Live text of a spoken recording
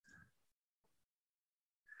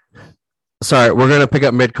Sorry, we're gonna pick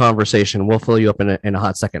up mid conversation. We'll fill you up in a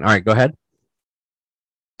hot second. All right, go ahead.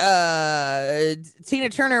 Tina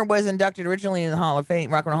Turner was inducted originally in the Hall of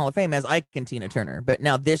Fame, Rock and Roll Hall of Fame, as Ike and Tina Turner, but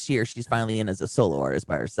now this year she's finally in as a solo artist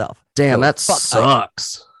by herself. Damn, So, that fuck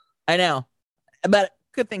sucks. Ike. I know, but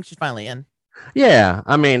good thing she's finally in. Yeah,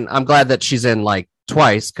 I mean, I'm glad that she's in like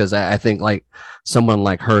twice because I think like someone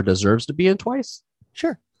like her deserves to be in twice.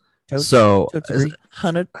 Sure. Totes, So,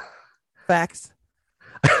 100 facts.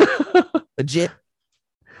 Legit.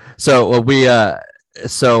 So we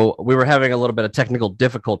were having a little bit of technical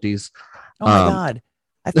difficulties. Oh my God.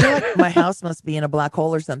 I feel like my house must be in a black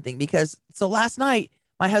hole or something because so last night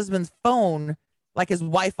my husband's phone, like his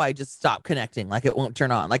Wi-Fi just stopped connecting, like it won't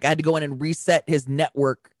turn on. Like I had to go in and reset his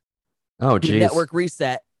network. Oh geez. Network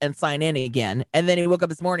reset and sign in again. And then he woke up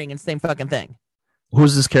this morning and same fucking thing.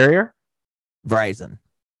 Who's this carrier? Verizon.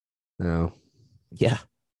 No. Yeah.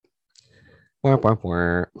 Wah, wah,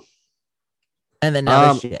 wah. And then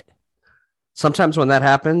now this shit. Sometimes when that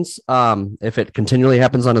happens, if it continually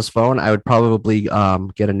happens on his phone, I would probably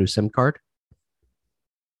get a new SIM card.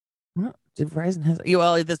 Did Verizon have?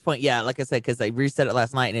 Well, at this point, yeah, like I said, because I reset it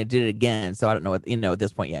last night and it did it again. So I don't know what at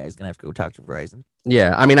this point, yeah, he's gonna have to go talk to Verizon.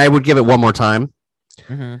 Yeah, I mean, I would give it one more time.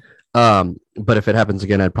 Mm-hmm. But if it happens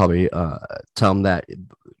again, I'd probably tell him that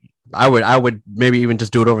I would maybe even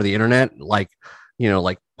just do it over the internet, like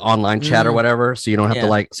like online chat or whatever, so you don't have to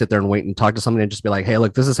like sit there and wait and talk to somebody and just be like, hey,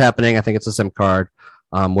 look, this is happening. I think it's a SIM card.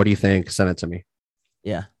 What do you think? Send it to me.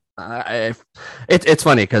 Yeah. It's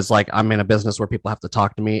funny because like I'm in a business where people have to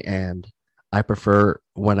talk to me, and I prefer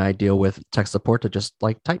when I deal with tech support to just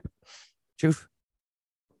like type. Truth.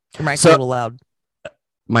 Your mic's a little loud.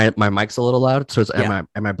 My mic's a little loud, so am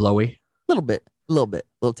I blowy? A little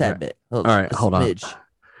tad bit. All right, hold on.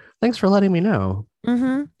 Thanks for letting me know.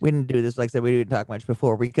 Mm-hmm. We didn't do this, like I said, we didn't talk much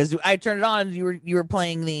before because I turned it on. You were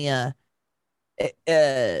playing the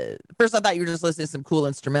first I thought you were just listening to some cool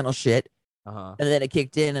instrumental shit. And then it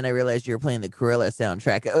kicked in and I realized you were playing the Cruella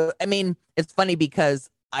soundtrack. I mean, it's funny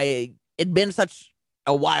because it'd been such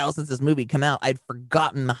a while since this movie came out. I'd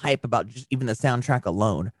forgotten the hype about just even the soundtrack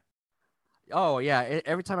alone. Oh yeah.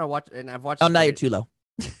 Every time I watch and I've watched. Oh, now you're too low.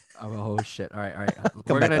 Oh shit! All right.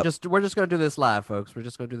 We're just gonna do this live, folks. We're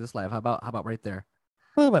just gonna do this live. How about right there?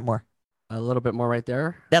 A little bit more. A little bit more right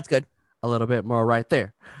there. That's good. A little bit more right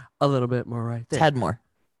there. A little bit more right there. Tad more.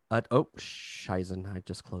 Shizen. I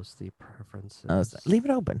just closed the preferences. Oh, leave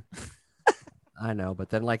it open. I know, but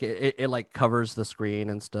then like it like covers the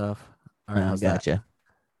screen and stuff. All right, gotcha.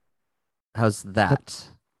 How's that?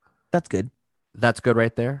 That's good. That's good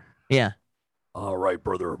right there. Yeah. All right,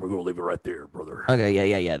 brother. We're gonna leave it right there, brother.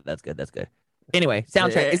 Okay, yeah. That's good. Anyway,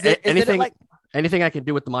 soundtrack. Is anything I can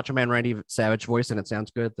do with the Macho Man Randy Savage voice and it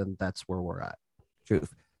sounds good? Then that's where we're at.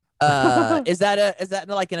 Truth. Is that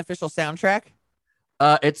like an official soundtrack?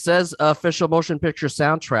 It says official motion picture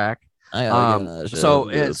soundtrack.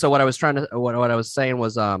 So what I was what I was saying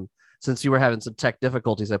was since you were having some tech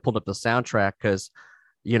difficulties, I pulled up the soundtrack because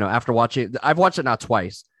after watching, I've watched it now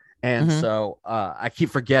twice, and so I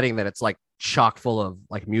keep forgetting that it's like chock full of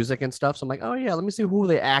like music and stuff. So I'm like, oh yeah, let me see who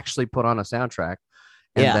they actually put on a soundtrack,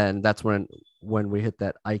 and then that's when we hit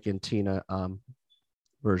that Ike and Tina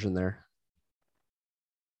version there.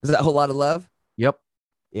 Is that a whole lot of love? Yep.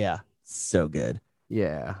 Yeah. So good.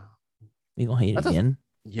 Yeah. You gonna hate it again?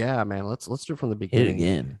 Yeah, man. Let's do it from the beginning. Hit it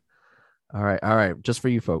again. All right. Just for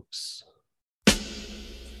you folks.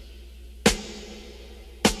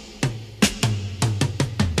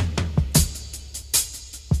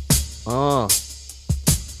 Oh.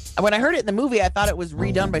 When I heard it in the movie, I thought it was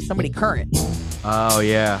redone by somebody current. Oh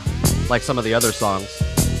yeah, like some of the other songs.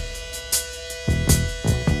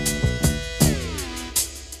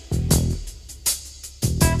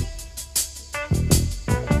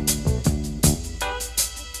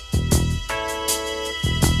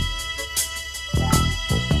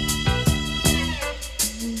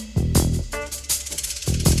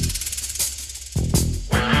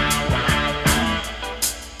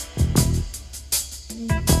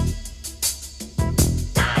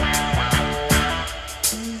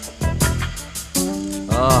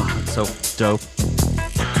 So dope.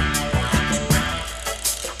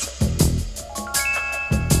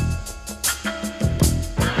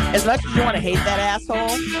 As much as you want to hate that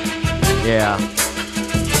asshole. Yeah.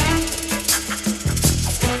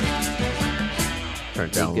 Turn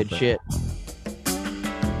it down. Good shit.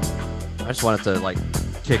 I just want it to like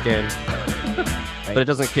kick in. But it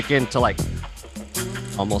doesn't kick in till like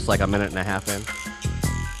almost like a minute and a half in.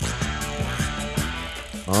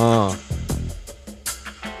 Oh.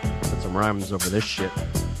 Put some rhymes over this shit.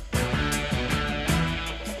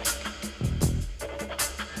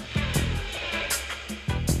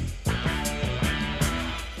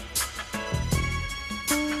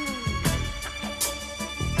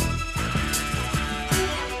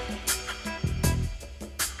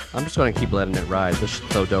 I'm just going to keep letting it ride. This is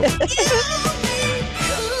so dope.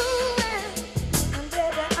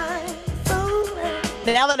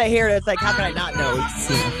 Now that I hear it, it's like, how can I not know?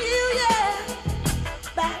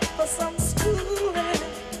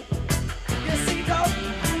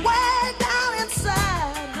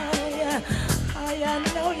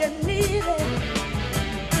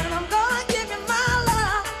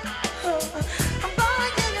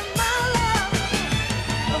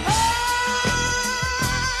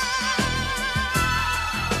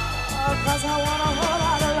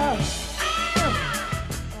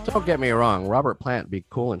 Don't get me wrong, Robert Plant be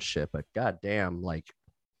cool and shit, but goddamn, like,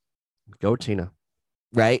 go Tina.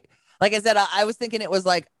 Right? Like I said, I was thinking it was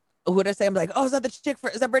like, who would I say? I'm like, oh, is that the chick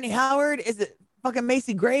is that Brittany Howard? Is it fucking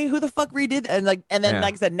Macy Gray? Who the fuck redid? And then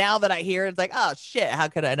like I said, now that I hear it, it's like, oh shit, how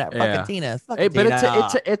could I not? Fucking Tina. Fucking but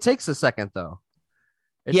Tina. it takes a second though.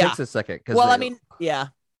 It takes a second. Well, I mean, yeah.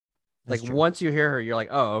 Like once you hear her, you're like,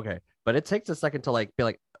 oh, okay. But it takes a second to like be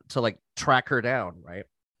like to track her down, right?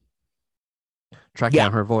 Track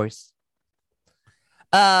down her voice.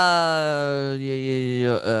 So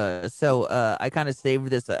I kind of saved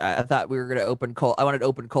this. I thought we were gonna open cold. I wanted to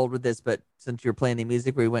open cold with this, but since you're playing the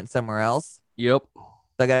music, we went somewhere else. Yep. So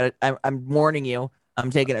I got it. I'm warning you.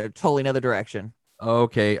 I'm taking a totally another direction.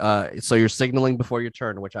 Okay. So you're signaling before your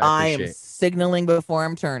turn, which I appreciate. I'm signaling before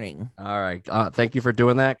I'm turning. All right. Thank you for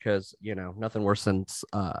doing that, because nothing worse than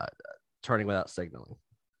turning without signaling.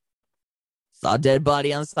 Saw a dead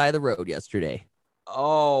body on the side of the road yesterday.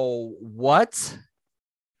 Oh, what?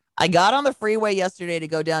 I got on the freeway yesterday to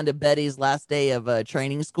go down to Betty's last day of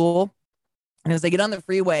training school. And as I get on the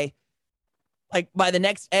freeway, like by the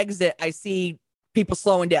next exit, I see people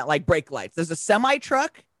slowing down, like brake lights. There's a semi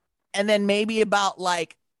truck, and then maybe about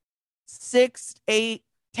like 6, 8,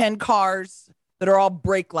 10 cars that are all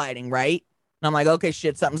brake lighting, right? And I'm like, okay,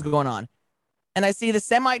 shit, something's going on. And I see the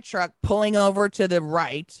semi truck pulling over to the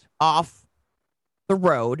right off the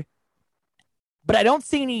road, but I don't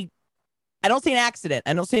see an accident.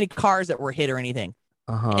 I don't see any cars that were hit or anything.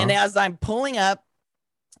 And as I'm pulling up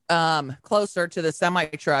closer to the semi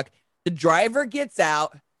truck, the driver gets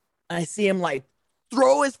out, and I see him like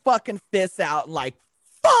throw his fucking fists out and like,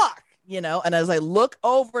 fuck, and as I look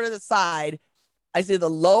over to the side, I see the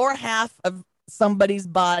lower half of somebody's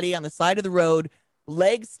body on the side of the road,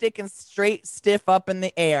 legs sticking straight stiff up in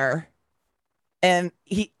the air. And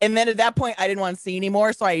then at that point, I didn't want to see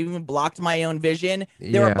anymore, so I even blocked my own vision.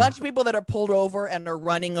 There were a bunch of people that are pulled over and are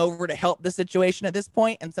running over to help the situation at this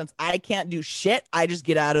point. And since I can't do shit, I just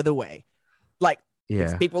get out of the way. Like,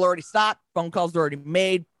 people already stopped, phone calls were already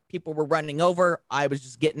made, people were running over. I was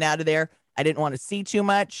just getting out of there. I didn't want to see too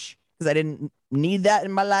much because I didn't need that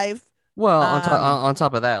in my life. Well, on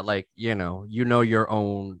top of that, like, your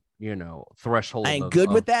own, threshold. I ain't good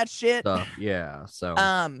with that shit. Stuff. Yeah. So,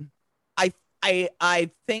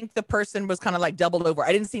 I think the person was kind of like doubled over.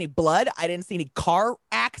 I didn't see any blood. I didn't see any car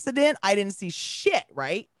accident. I didn't see shit,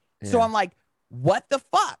 right? Yeah. So I'm like, what the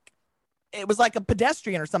fuck? It was like a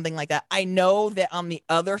pedestrian or something like that. I know that on the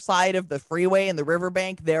other side of the freeway and the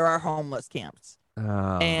riverbank, there are homeless camps.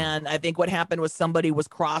 Oh. And I think what happened was somebody was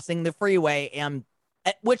crossing the freeway, and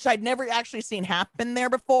which I'd never actually seen happen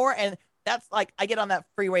there before. And that's like, I get on that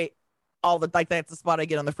freeway that's the spot I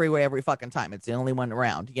get on the freeway every fucking time. It's the only one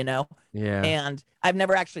around, Yeah. And I've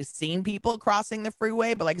never actually seen people crossing the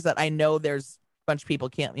freeway, but like I said, I know there's a bunch of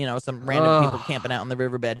people some random people camping out on the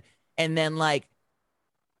riverbed. And then like,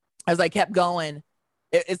 as I kept going,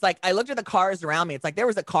 it's like, I looked at the cars around me. It's like, there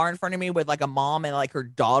was a car in front of me with like a mom and like her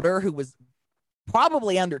daughter who was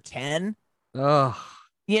probably under 10.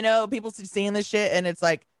 People seeing this shit, and it's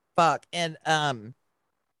like, fuck. And,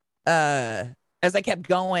 as I kept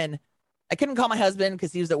going, I couldn't call my husband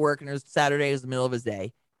because he was at work and it was Saturday. It was the middle of his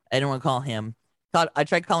day. I didn't want to call him. I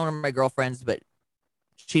tried calling one of my girlfriends, but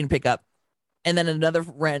she didn't pick up. And then another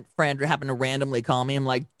friend happened to randomly call me. I'm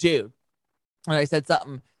like, dude. And I said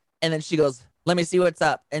something. And then she goes, let me see what's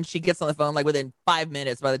up. And she gets on the phone like within 5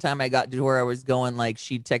 minutes. By the time I got to where I was going, like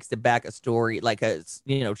she texted back a story, like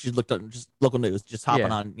she looked on just local news, just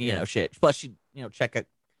hopping on, shit. Plus she, check out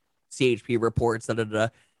CHP reports,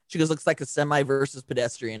 She goes, looks like a semi versus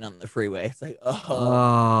pedestrian on the freeway. It's like,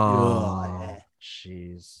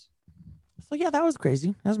 jeez. So yeah, that was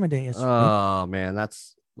crazy. That was my day yesterday. Oh man,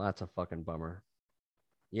 that's a fucking bummer.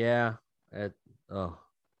 Yeah.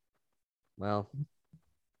 Well.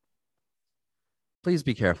 Please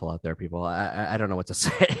be careful out there, people. I don't know what to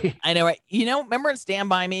say. I know, right? Remember in Stand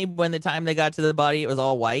By Me when the time they got to the body, it was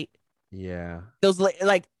all white? Yeah. Those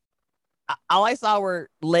like. All I saw were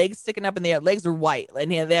legs sticking up in the air. Legs were white, and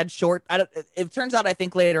they had short. It turns out, I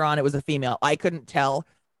think later on it was a female. I couldn't tell.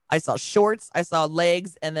 I saw shorts, I saw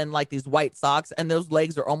legs, and then like these white socks, and those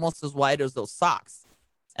legs are almost as wide as those socks.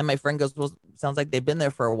 And my friend goes, well, sounds like they've been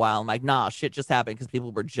there for a while. I'm like, nah, shit just happened because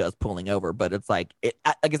people were just pulling over. But it's like, like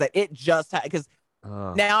I said, it just happened because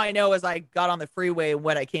now I know as I got on the freeway,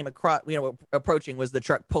 what I came across, approaching was the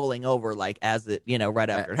truck pulling over, like as it, right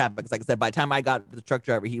after it happened. Because like I said, by the time I got the truck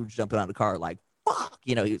driver, he was jumping out of the car like, fuck,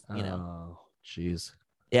 he was, Oh, jeez.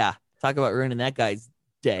 Yeah. Talk about ruining that guy's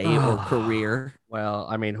day or career. Well,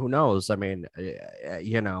 I mean, who knows? I mean,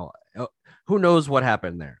 who knows what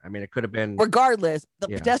happened there? I mean, it could have been. Regardless, the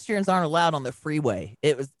pedestrians aren't allowed on the freeway.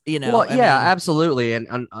 It was, Well, absolutely, and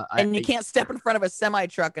you can't step in front of a semi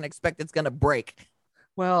truck and expect it's going to break.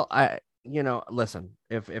 Well, listen,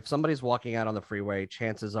 if somebody's walking out on the freeway,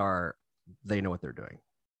 chances are they know what they're doing.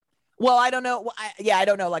 Well, I don't know. I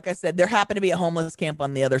don't know. Like I said, there happened to be a homeless camp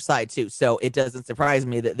on the other side too, so it doesn't surprise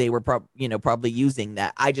me that they were probably using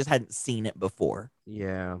that. I just hadn't seen it before.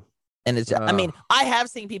 Yeah. And it's, I mean, I have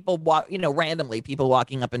seen people walk, randomly people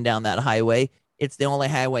walking up and down that highway. It's the only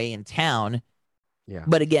highway in town. Yeah.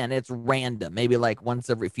 But again, it's random. Maybe like once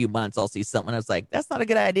every few months, I'll see something. I was like, that's not a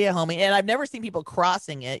good idea, homie. And I've never seen people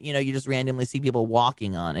crossing it. You just randomly see people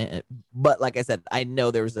walking on it. But like I said, I know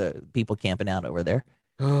there was people camping out over there.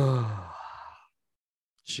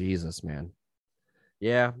 Jesus, man.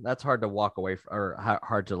 Yeah, that's hard to walk away from, or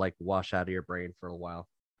hard to like wash out of your brain for a while.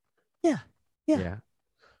 Yeah.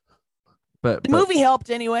 But the movie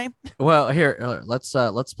helped anyway. Well, here let's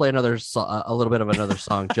play a little bit of another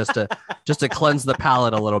song just to cleanse the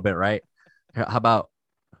palate a little bit, right? How about?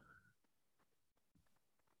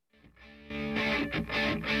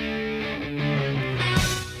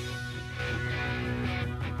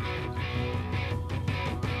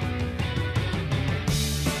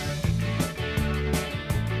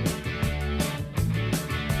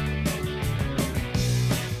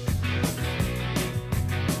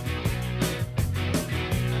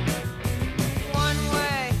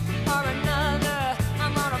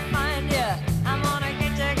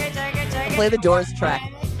 Play the Doors track.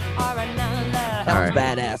 That was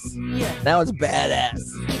badass. Yeah. That was badass.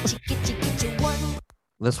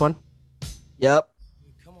 This one? Yep.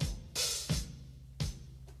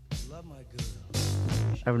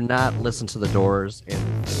 I've not listened to the Doors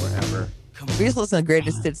in forever. We just listen to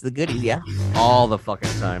Greatest Hits, the Goodies, yeah? All the fucking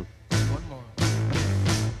time.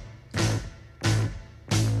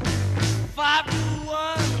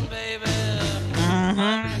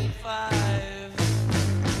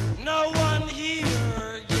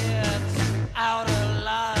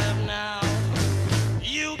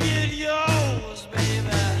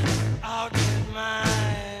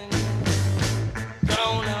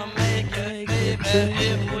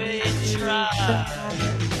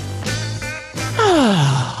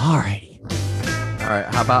 All right.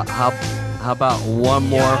 How about one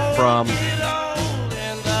more from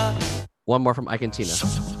Ike and Tina?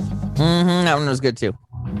 That one was good too.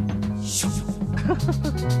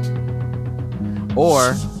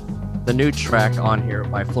 Or the new track on here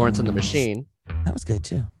by Florence and the Machine. That was good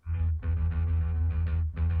too.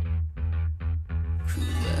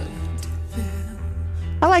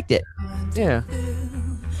 I liked it. Yeah.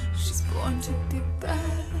 She's born to be bad,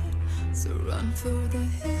 so run for the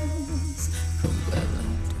hills.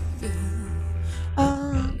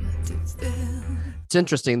 It's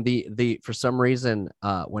interesting. The for some reason,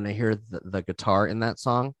 when I hear the guitar in that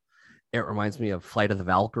song, it reminds me of Flight of the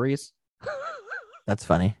Valkyries. That's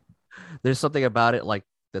funny. There's something about it like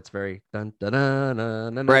that's very dun, dun, dun,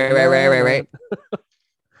 dun, dun, right.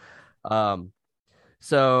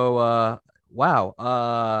 So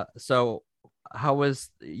wow. So how was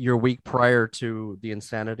your week prior to the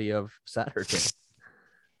insanity of Saturday?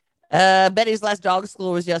 Betty's last dog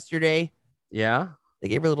school was yesterday. Yeah. They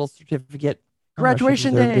gave her a little certificate.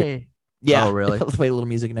 Graduation day. Yeah. Oh, really? Played a little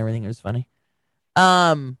music and everything. It was funny.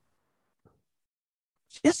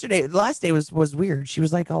 Yesterday, the last day was weird. She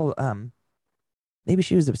was like all maybe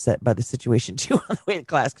she was upset by the situation too on the way to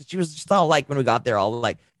class because she was just all like when we got there, all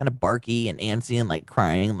like kind of barky and antsy and like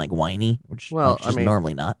crying and like whiny, which I mean,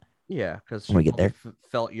 normally not. Yeah, because when we get there,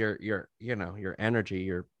 felt your your energy,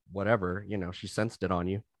 your whatever, she sensed it on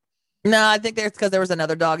you. No, I think that's because there was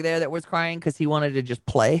another dog there that was crying because he wanted to just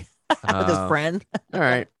play with his friend. All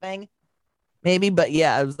right, thing. Maybe, but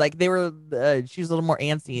yeah, it was like they were. She was a little more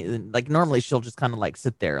antsy. And, like normally, she'll just kind of like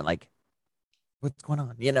sit there and like, what's going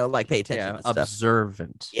on? Like pay attention. Yeah,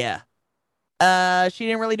 observant. Yeah. She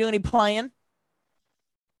didn't really do any playing.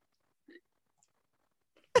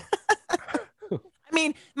 I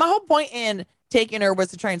mean, my whole point in taking her was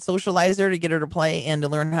to try and socialize her to get her to play and to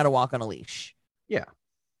learn how to walk on a leash. Yeah.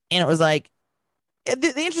 And it was like,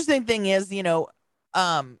 the interesting thing is,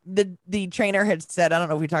 the trainer had said, I don't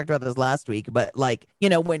know if we talked about this last week, but like,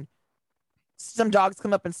 when some dogs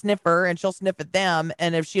come up and sniff her and she'll sniff at them,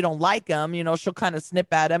 and if she don't like them, she'll kind of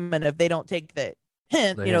snip at them, and if they don't take the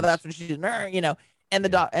hint, that's when she's and the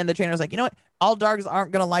dog and the trainer's like, all dogs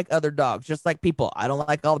aren't gonna like other dogs, just like people. I don't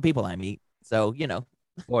like all the people I meet. So,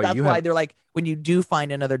 Boy, that's why they're like, when you do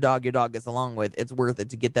find another dog your dog gets along with, it's worth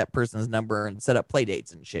it to get that person's number and set up play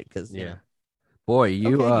dates and shit. Because boy,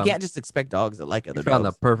 you can't just expect dogs that like other dogs. Found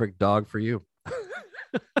the perfect dog for you.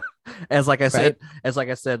 As I said,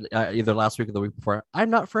 either last week or the week before, I'm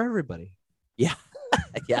not for everybody. Yeah.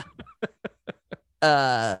 Yeah.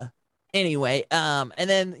 Anyway, and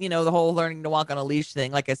then, the whole learning to walk on a leash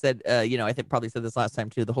thing, like I said, I think probably said this last time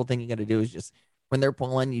too, the whole thing you got to do is just, when they're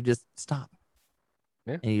pulling, you just stop.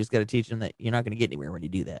 Yeah. And you just got to teach them that you're not going to get anywhere when you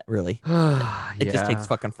do that, really. It just takes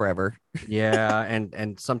fucking forever. Yeah,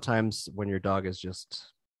 and sometimes when your dog is just,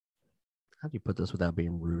 how do you put this without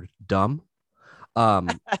being rude? Dumb.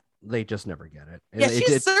 They just never get it. Yeah,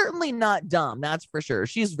 she's certainly not dumb, that's for sure.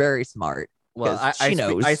 She's very smart. Well, she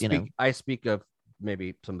knows. I speak of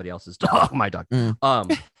maybe somebody else's dog, my dog.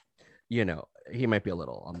 He might be a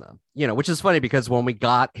little on the, which is funny because when we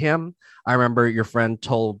got him, I remember your friend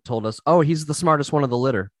told us, oh, he's the smartest one of the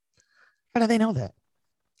litter. How do they know that?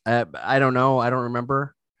 I don't know. I don't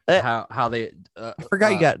remember how they. I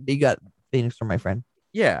forgot you got Phoenix from my friend.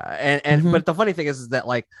 Yeah, and but the funny thing is that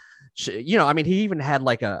like, he even had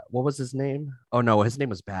like what was his name? Oh no, his name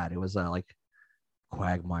was bad. It was like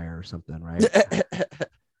Quagmire or something, right?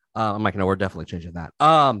 I'm like, no, we're definitely changing that.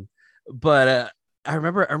 But I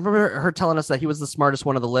remember her telling us that he was the smartest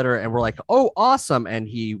one of the litter, and we're like, oh, awesome. And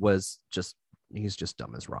he's just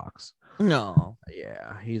dumb as rocks. No.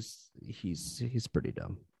 Yeah, he's pretty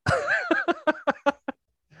dumb.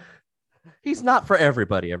 He's not for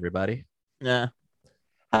everybody. Yeah.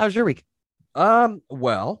 How was your week?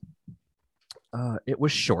 Well, it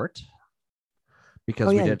was short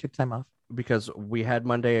because we took time off. Because we had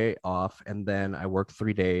Monday off, and then I worked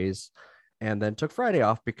 3 days, and then took Friday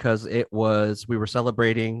off because we were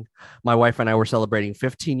celebrating. My wife and I were celebrating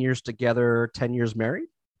 15 years together, 10 years married.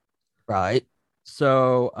 Right.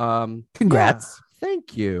 So, congrats. Yeah,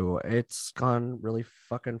 thank you. It's gone really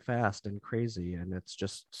fucking fast and crazy, and it's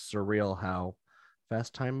just surreal how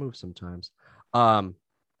fast time moves sometimes.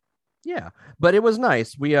 Yeah, but it was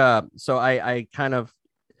nice. So I kind of,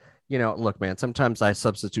 look, man, sometimes I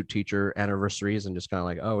substitute teacher anniversaries and just kind of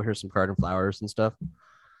like, oh, here's some garden flowers and stuff.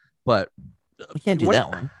 But we can't do that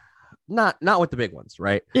one. Not with the big ones,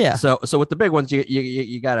 right? Yeah. So with the big ones,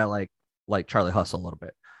 you gotta like Charlie hustle a little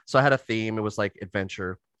bit. So I had a theme. It was like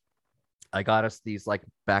adventure. I got us these like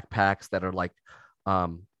backpacks that are like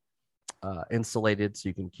insulated, so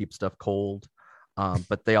you can keep stuff cold.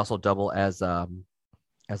 But they also double as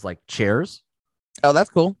like chairs. Oh, that's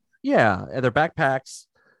cool. Yeah, and they're backpacks.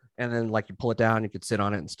 And then like you pull it down, you could sit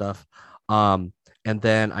on it and stuff. And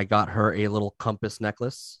then I got her a little compass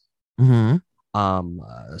necklace, a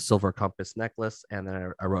silver compass necklace. And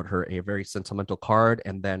then I wrote her a very sentimental card.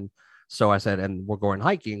 And then, so I said, and we're going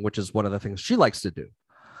hiking, which is one of the things she likes to do.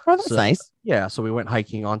 Oh, that's nice. Yeah. So we went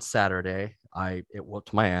hiking on Saturday. It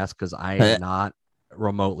whooped my ass because I am not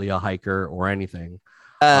remotely a hiker or anything.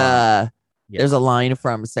 There's a line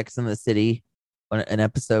from Sex and the City, an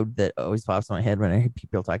episode that always pops in my head when I hear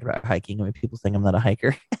people talk about hiking. I mean, people think I'm not a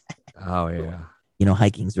hiker. Oh yeah.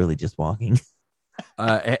 Hiking's really just walking.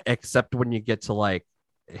 Except when you get to like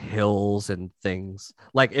hills and things.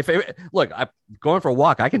 Like I'm going for a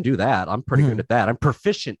walk, I can do that. I'm pretty good at that. I'm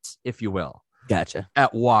proficient, if you will. Gotcha.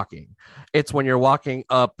 At walking. It's when you're walking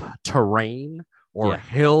up terrain or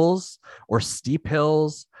hills or steep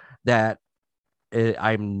hills that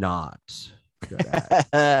I'm not good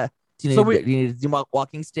at. Do you need a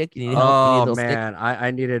walking stick? You need help? Oh man,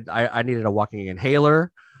 I needed a walking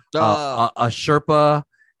inhaler, a Sherpa,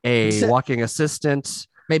 a walking assistant,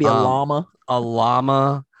 maybe a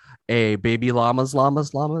llama, a baby llamas,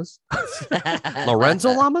 Lorenzo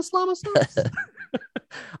llamas.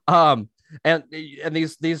 And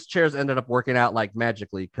these chairs ended up working out like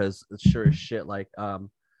magically because sure as shit, like I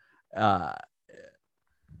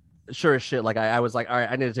was like, all right,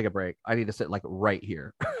 I need to take a break. I need to sit like right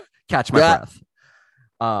here. Catch my breath.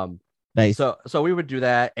 Nice. So we would do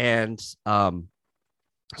that, and so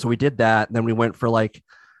we did that. And then we went for like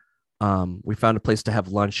we found a place to have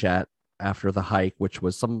lunch at after the hike, which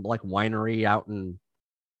was some like winery out in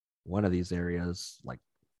one of these areas, like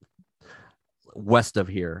west of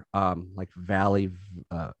here, like Valley.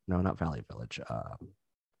 No, not Valley Village.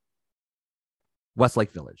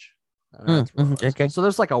 Westlake Village. Okay. So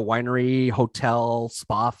there's like a winery, hotel,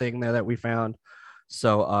 spa thing there that we found.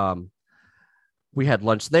 So We had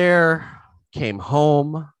lunch there, came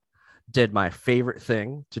home, did my favorite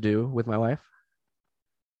thing to do with my wife.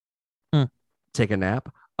 Take a nap.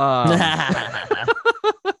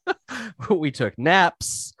 We took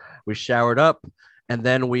naps, we showered up, and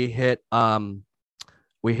then we hit the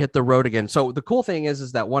road again. So the cool thing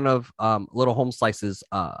is that one of Little Home Slice's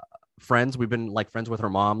friends, we've been like friends with her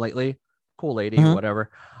mom lately. Cool lady,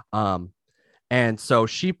 whatever. And so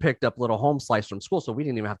she picked up Little Home Slice from school, so we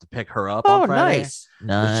didn't even have to pick her up on Friday.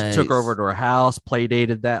 Nice. She took her over to her house, play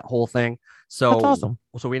dated that whole thing. So that's awesome.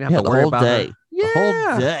 So we didn't have to worry about day. Her. Yeah. The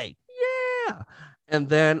whole day. Yeah. And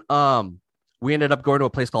then we ended up going to a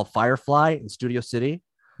place called Firefly in Studio City,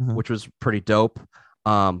 which was pretty dope.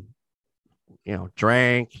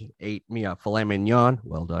 Drank, ate me a filet mignon.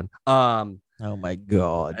 Well done. Oh my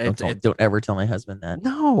God. Don't ever tell my husband that.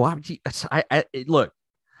 No, I look,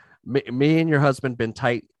 me and your husband been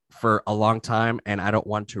tight for a long time, and I don't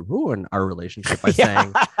want to ruin our relationship by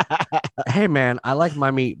saying, hey man, I like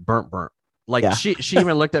my meat burnt. Like she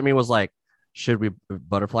even looked at me and was like, should we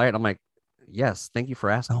butterfly it? I'm like, yes, thank you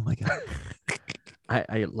for asking. Oh my God.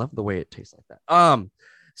 I love the way it tastes like that.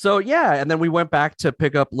 So yeah, and then we went back to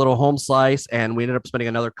pick up Little Home Slice, and we ended up spending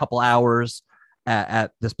another couple hours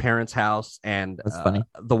at this parent's house, and that's funny.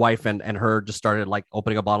 The wife and her just started like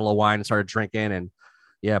opening a bottle of wine and started drinking, and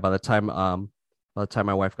yeah, by the time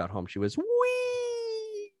my wife got home, she was wee.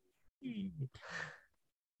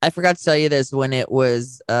 I forgot to tell you this when it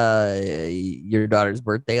was your daughter's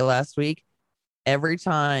birthday last week. Every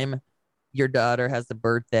time your daughter has a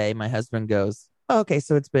birthday, my husband goes, oh, okay,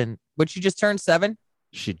 so it's been, would she just turn 7?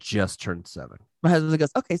 She just turned 7. My husband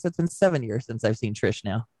goes, okay, so it's been 7 years since I've seen Trish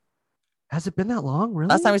now. Has it been that long, really?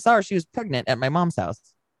 Last time we saw her, she was pregnant at my mom's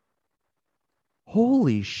house.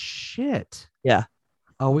 Holy shit. Yeah.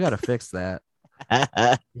 Oh, we got to fix that.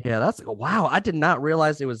 Yeah, that's wow. I did not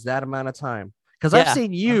realize it was that amount of time. Because I've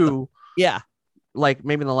seen you, like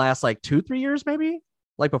maybe in the last like 2-3 years, maybe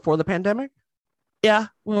like before the pandemic. Yeah,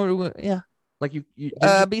 yeah. Like you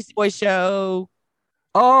Beastie Boys show.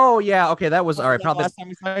 Oh yeah, okay, that was all right. Probably last time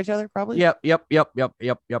we saw each other. Probably. Yep.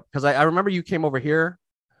 Because I remember you came over here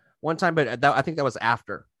one time, but I think that was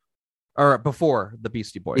after or before the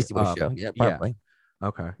Beastie Boys show. Yeah, probably. Yeah.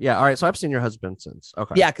 Okay. Yeah. All right. So I've seen your husband since.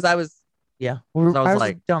 Okay. Yeah, because I was. Yeah. Well, I was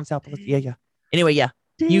like down south. Yeah. Anyway, yeah.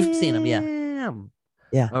 Damn. You've seen him. Yeah.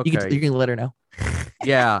 Yeah. Okay. You can let her know.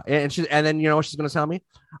 Yeah, and then she's gonna tell me,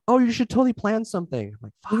 oh, you should totally plan something. I'm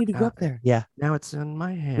like, we need to go up there. Yeah. Now it's in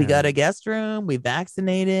my hand. We got a guest room. We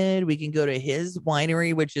vaccinated. We can go to his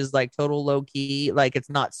winery, which is like total low key. Like it's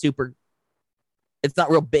not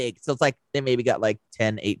real big. So it's like they maybe got like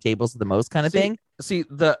 8 tables at the most kind of thing. See,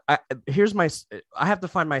 I have to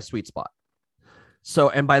find my sweet spot. So,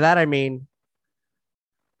 and by that I mean,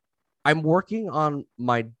 I'm working on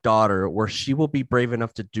my daughter where she will be brave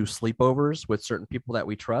enough to do sleepovers with certain people that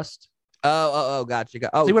we trust. Oh, gotcha.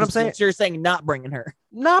 Oh, see what I'm saying? So you're saying not bringing her.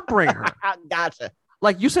 Not bring her. Gotcha.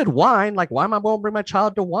 Like you said, wine. Like, why am I going to bring my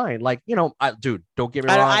child to wine? Like, dude, don't get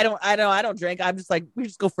me wrong. I don't drink. I'm just like, we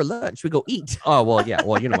just go for lunch. We go eat. Oh, well, yeah.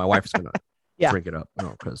 Well, my wife's going to drink it up.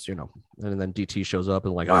 Because, and then DT shows up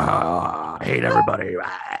and like, I hate everybody.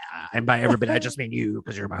 And by everybody, I just mean you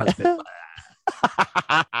because you're my husband.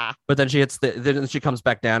 But then then she comes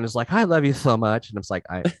back down and is like, I love you so much. And I'm like,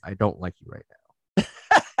 I don't like you right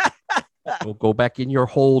now. Go back in your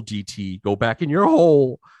hole, DT. Go back in your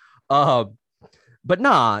hole. But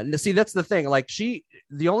nah, see, that's the thing. Like the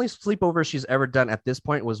only sleepover she's ever done at this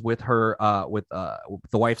point was with her, with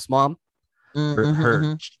the wife's mom,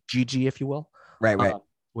 her Gigi, if you will. Right.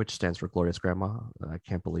 Which stands for Glorious Grandma. I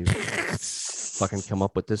can't believe it. Fucking come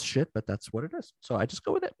up with this shit, but that's what it is. So I just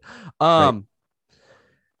go with it. Right.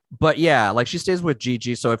 But yeah, like she stays with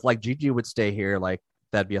Gigi. So if like Gigi would stay here, like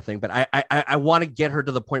that'd be a thing. But I want to get her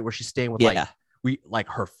to the point where she's staying with like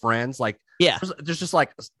her friends. Like there's just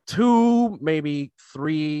like 2, maybe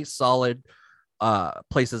 3 solid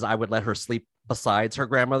places I would let her sleep besides her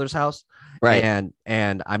grandmother's house. Right.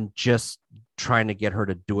 And I'm just trying to get her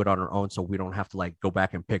to do it on her own so we don't have to like go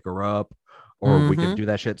back and pick her up. Or we can do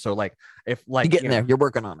that shit. So like, if like you're getting there, you're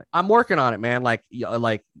working on it. I'm working on it, man. Like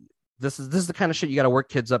this is the kind of shit you got to work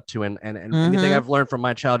kids up to. And anything I've learned from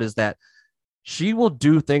my child is that she will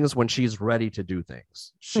do things when she's ready to do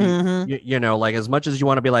things. She, like as much as you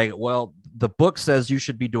want to be like, well, the book says you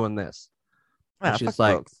should be doing this. Yeah, she's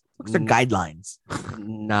like, books are guidelines.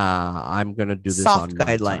 Nah, I'm gonna do this soft on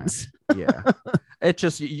guidelines. Yeah. It's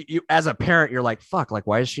just you as a parent, you're like, fuck, like,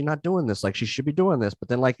 why is she not doing this? Like, she should be doing this. But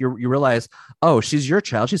then like you realize, oh, she's your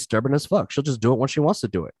child. She's stubborn as fuck. She'll just do it when she wants to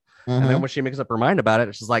do it. And then when she makes up her mind about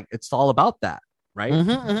it, she's like, it's all about that. right?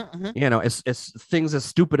 You know, it's things as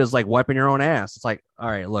stupid as like wiping your own ass. It's like, all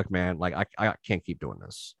right, look, man, like I can't keep doing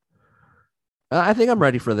this. I think I'm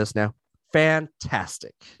ready for this now.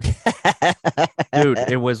 Fantastic. Dude,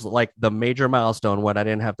 it was like the major milestone when I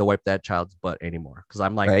didn't have to wipe that child's butt anymore. Because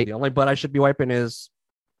I'm like, the only butt I should be wiping is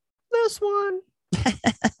this one.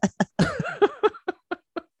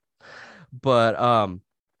 But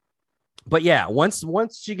yeah, once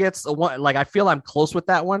she gets one, like I feel I'm close with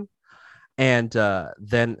that one. And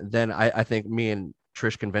then I think me and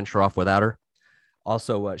Trish can venture off without her.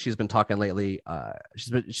 Also, she's been talking lately.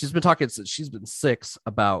 She's been talking since she's been six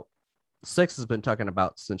has been talking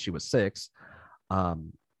about since she was six,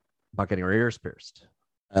 about getting her ears pierced.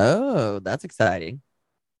 Oh, that's exciting.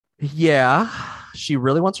 Yeah, she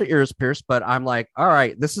really wants her ears pierced, but I'm like, all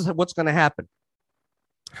right, this is what's going to happen.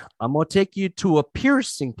 I'm going to take you to a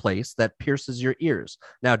piercing place that pierces your ears.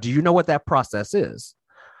 Now, do you know what that process is?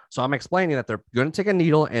 So I'm explaining that they're going to take a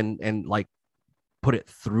needle and like put it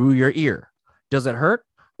through your ear. Does it hurt?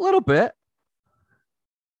 A little bit.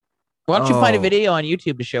 Why don't you find a video on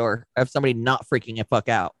YouTube to show her of somebody not freaking the fuck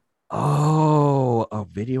out? Oh, a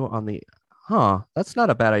video on the... That's not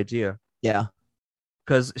a bad idea. Yeah.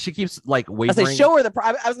 Because she keeps like wavering. I say show her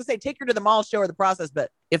I was gonna say take her to the mall, show her the process. But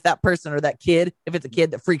if that person or that kid, if it's a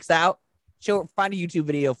kid that freaks out, find a YouTube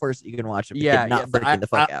video first that you can watch. Not freaking the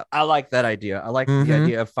fuck out. I like that idea. I like the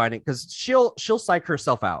idea of finding, because she'll psych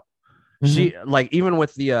herself out. She like, even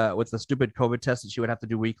with the stupid COVID test that she would have to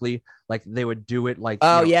do weekly, like they would do it like,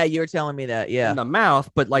 you were telling me that, in the mouth,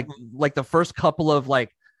 but like the first couple of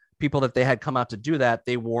like people that they had come out to do that,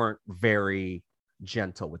 they weren't very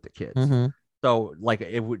gentle with the kids. So like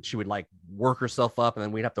she would like work herself up, and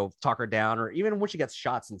then we'd have to talk her down, or even when she gets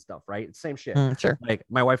shots and stuff, right? It's same shit. Sure. Like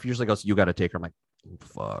my wife usually goes, "You got to take her." I'm like,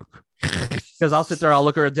 fuck. Because I'll sit there, I'll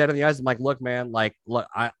look her dead in the eyes. I'm like, look, man, look,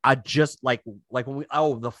 I just like when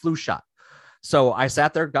the flu shot. So I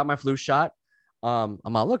sat there, got my flu shot. I'm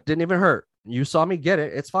like, look, didn't even hurt. You saw me get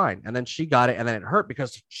it. It's fine. And then she got it, and then it hurt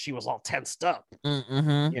because she was all tensed up.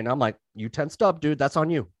 You know, I'm like, you tensed up, dude. That's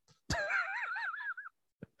on you.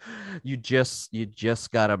 You just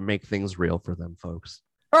gotta make things real for them, folks.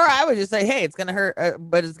 Or I would just say, hey, it's gonna hurt,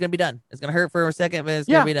 but it's gonna be done. It's gonna hurt for a second, but it's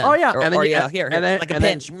gonna be done. Oh yeah, and then here, like a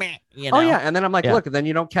pinch. You know? Oh yeah, and then I'm like, look, and then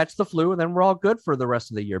you don't catch the flu, and then we're all good for the rest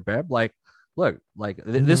of the year, babe. Like, look, like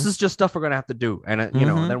this is just stuff we're gonna have to do, and you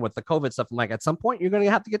know, and then with the COVID stuff, I'm like, at some point you're gonna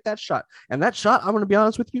have to get that shot, and that shot, I'm gonna be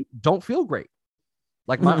honest with you, don't feel great.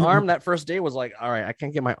 Like my arm that first day was like, all right, I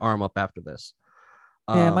can't get my arm up after this.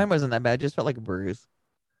 Yeah, mine wasn't that bad. It just felt like a bruise.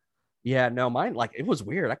 Yeah, no, mine, like, it was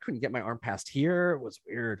weird. I couldn't get my arm past here. It was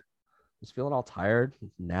weird. I was feeling all tired,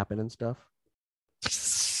 napping and stuff.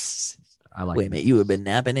 Wait a minute, you would have been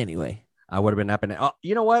napping anyway. I would have been napping. Oh,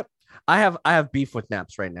 you know what? I have beef with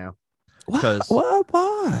naps right now. What?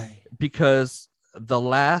 Why? Because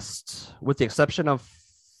with the exception of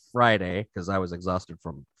Friday, because I was exhausted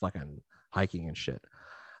from fucking hiking and shit,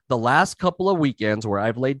 the last couple of weekends where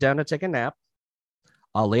I've laid down to take a nap,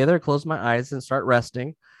 I'll lay there, close my eyes, and start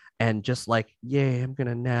resting. And just like, yay, I'm going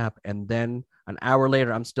to nap. And then an hour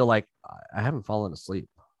later, I'm still like, I haven't fallen asleep.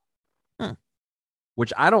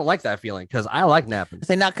 Which I don't like that feeling, because I like napping.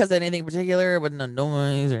 Say not because of anything particular, but no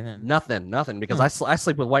noise or nothing. Because I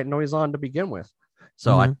sleep with white noise on to begin with.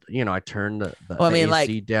 So I turn the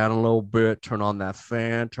AC down a little bit, turn on that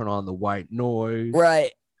fan, turn on the white noise.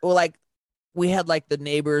 Right. Well, like we had like the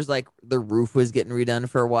neighbors, like the roof was getting redone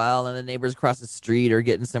for a while, and the neighbors across the street are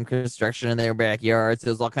getting some construction in their backyard. So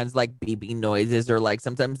there's all kinds of like beeping noises, or like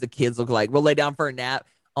sometimes the kids look like we'll lay down for a nap.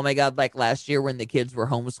 Oh my God. Like last year when the kids were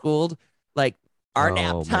homeschooled, like our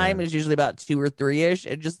nap time is usually about 2 or 3-ish.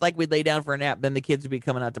 And just like we'd lay down for a nap, then the kids would be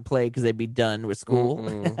coming out to play because they'd be done with school.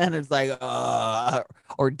 And it's like,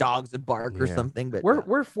 or dogs would bark or something. But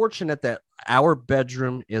we're fortunate that our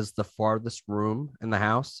bedroom is the farthest room in the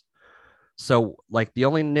house. So like the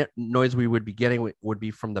only noise we would be getting would be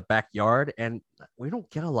from the backyard, and we don't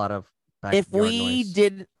get a lot of backyard if we noise.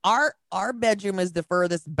 Did our bedroom is the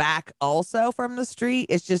furthest back also from the street.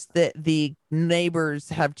 It's just that the neighbors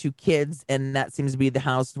have 2 kids, and that seems to be the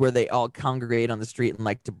house where they all congregate on the street and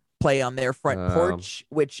like to play on their front porch,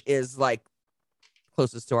 which is like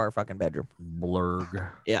closest to our fucking bedroom. Blurg.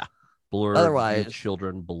 Yeah. Blurg. Otherwise,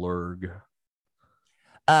 children blurg.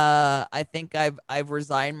 I think I've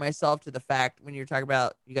resigned myself to the fact when you're talking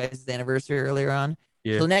about you guys' anniversary earlier on.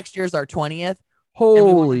 Yeah. So next year's our 20th.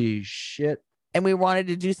 Holy shit. And we wanted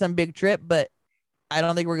to do some big trip, but I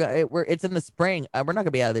don't think it's in the spring. We're not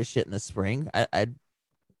gonna be out of this shit in the spring. I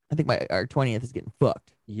think our 20th is getting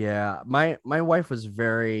fucked. Yeah. My wife was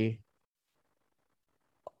very,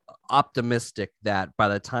 optimistic that by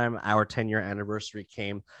the time our 10-year anniversary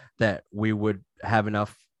came, that we would have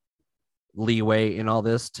enough leeway in all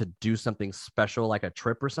this to do something special, like a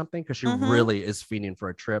trip or something, because she really is fiending for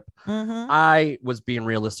a trip. I was being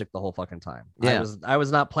realistic the whole fucking time. I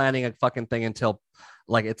was not planning a fucking thing until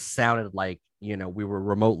like it sounded like, you know, we were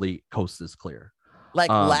remotely coast is clear. Like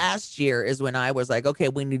last year is when I was like, okay,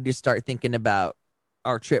 we need to start thinking about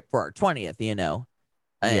our trip for our 20th, you know.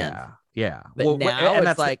 And, yeah. But well, now and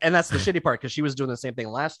it's that's the shitty part, because she was doing the same thing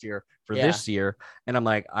last year for this year, and I'm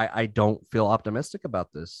like, I don't feel optimistic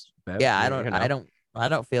about this, Bev. I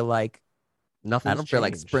don't feel like nothing. I don't feel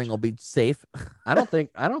like spring will be safe. I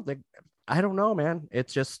don't know, man.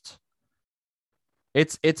 It's just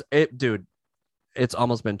dude, it's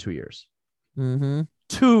almost been 2 years.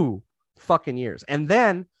 2 fucking years. And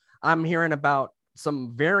then I'm hearing about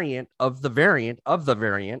some variant of the variant.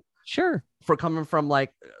 Sure. For coming from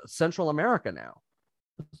like Central America now.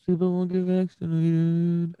 People won't get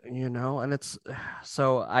vaccinated. You know, and it's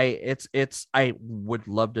so I would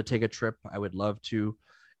love to take a trip. I would love to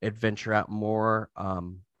adventure out more.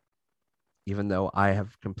 Even though I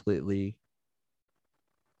have completely,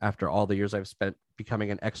 after all the years I've spent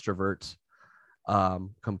becoming an extrovert,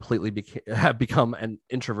 completely have become an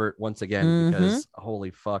introvert once again, because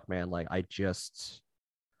holy fuck, man, like I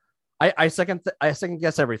second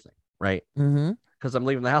guess everything, right? Because I'm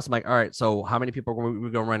leaving the house, I'm like, all right, so how many people are we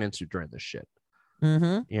gonna run into during this shit?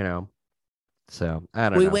 You know, so I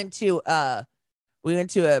don't know. We went to a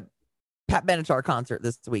Pat Benatar concert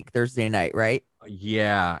this week, Thursday night, right?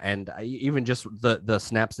 Yeah, and even just the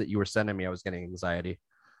snaps that you were sending me, I was getting anxiety.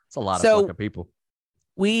 It's a lot of fucking people.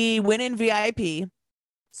 We went in VIP,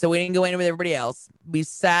 so we didn't go in with everybody else. We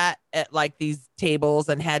sat at like these tables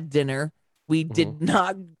and had dinner. We did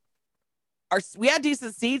not. We had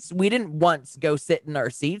decent seats. We didn't once go sit in our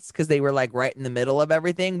seats because they were like right in the middle of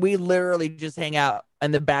everything. We literally just hang out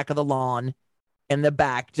in the back of the lawn, in the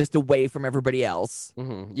back, just away from everybody else.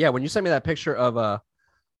 Yeah, when you sent me that picture of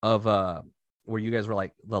where you guys were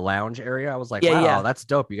like the lounge area, I was like, wow, that's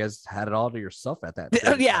dope. You guys had it all to yourself at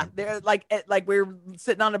that. Yeah, they're like we were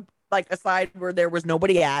sitting on a side where there was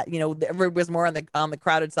nobody at. You know, everybody was more on the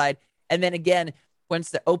crowded side. And then again, once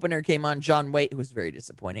the opener came on, John Waite, who was very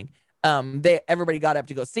disappointing. Everybody got up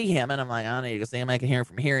to go see him, and I'm like, I don't need to go see him. I can hear him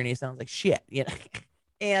from here, and he sounds like shit, you know.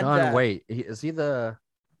 And John Waite, is he the?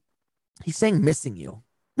 He sang "Missing You."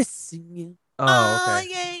 Missing you. Oh,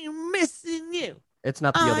 okay. I ain't missing you. It's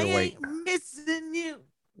not the other Waite. Missing you.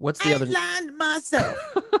 What's the other? Lying to myself.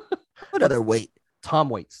 What other Waite? Tom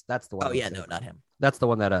Waits. That's the one. Oh yeah, no, not him. That's the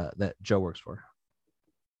one that Joe works for.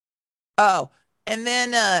 Oh, and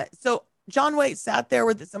then so John Waite sat there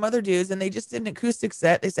with some other dudes, and they just did an acoustic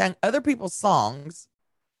set. They sang other people's songs.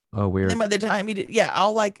 Oh, weird. And then by the time he did,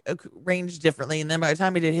 all like arranged differently. And then by the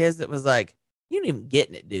time he did his, it was like, you ain't even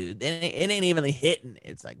getting it, dude. It ain't even hitting.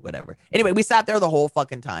 It's like, whatever. Anyway, we sat there the whole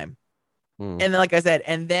fucking time. And then, like I said,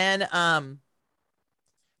 and then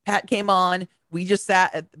Pat came on. We just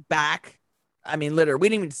sat at the back. I mean, literally, we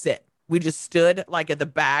didn't even sit. We just stood like at the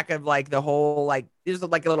back of like the whole, like, there's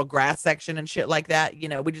like a little grass section and shit like that. You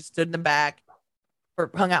know, we just stood in the back,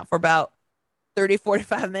 hung out for about 30,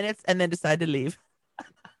 45 minutes, and then decided to leave.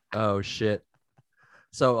 Oh, shit.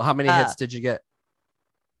 So how many hits did you get?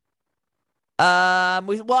 I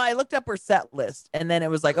looked up her set list, and then it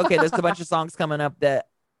was like, okay, there's a bunch of songs coming up that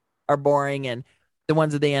are boring, and the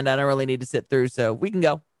ones at the end I don't really need to sit through, so we can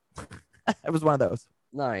go. It was one of those.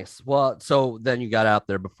 Nice. Well, so then you got out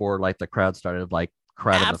there before like the crowd started like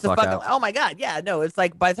crowding the fuck out. Oh my god, yeah, no, it's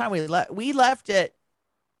like by the time we left at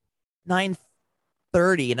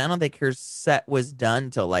 9:30, and I don't think her set was done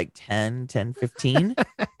till like 10:15.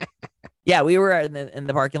 Yeah, we were in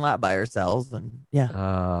the parking lot by ourselves, and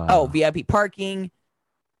VIP parking,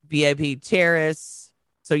 VIP terrace.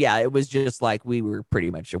 So yeah, it was just like we were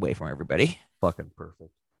pretty much away from everybody. Fucking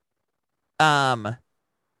perfect.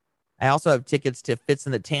 I also have tickets to Fits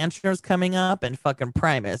and the Tantrums coming up and fucking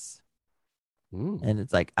Primus. And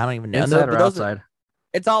it's like, I don't even know. Inside or outside?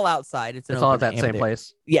 It's all outside. It's all at that same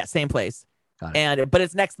place? Yeah, same place. Got it. But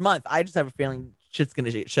it's next month. I just have a feeling shit's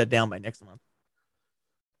going to shut down by next month.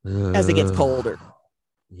 As it gets colder.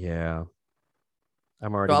 Yeah.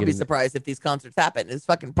 I'll be surprised if these concerts happen. This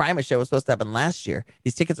fucking Primus show was supposed to happen last year.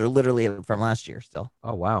 These tickets are literally from last year still.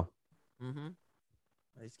 Oh, wow.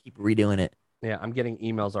 I just keep redoing it. Yeah, I'm getting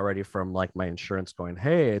emails already from like my insurance going,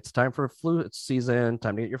 hey, it's time for flu season.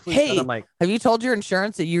 Time to get your flu. Hey, I'm like, have you told your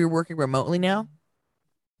insurance that you're working remotely now?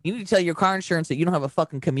 You need to tell your car insurance that you don't have a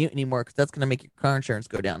fucking commute anymore, because that's going to make your car insurance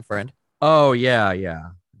go down, friend. Oh, yeah.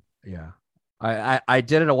 I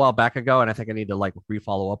did it a while back ago, and I think I need to like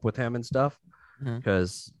re-follow up with him and stuff.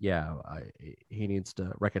 because he needs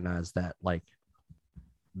to recognize that like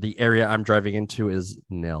the area I'm driving into is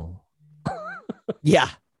nil. Yeah,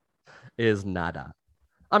 is nada.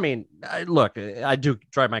 I mean, look, I do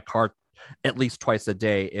drive my car at least twice a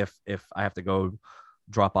day if I have to go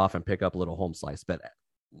drop off and pick up a little home slice, but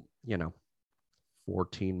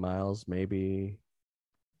 14 miles maybe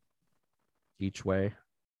each way,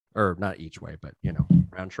 or not each way, but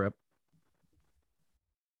round trip.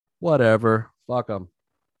 Whatever, fuck them.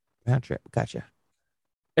 Round trip, gotcha.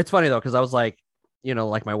 It's funny though, because I was like,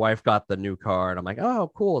 like my wife got the new car, and I'm like,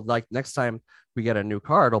 oh, cool. Like next time we get a new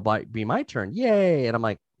car, it'll be my turn. Yay. And I'm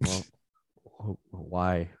like, well,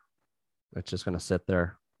 why? It's just going to sit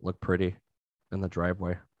there, look pretty in the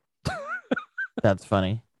driveway. That's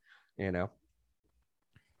funny. Damn.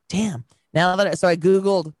 Now that I was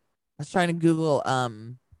trying to Google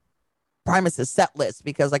Primus's set list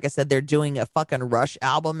because, like I said, they're doing a fucking Rush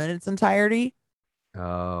album in its entirety.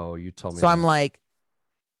 Oh, you told me. So I'm like,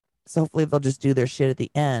 so hopefully they'll just do their shit at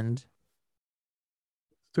the end.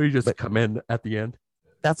 So you just come in at the end?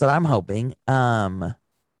 That's what I'm hoping. So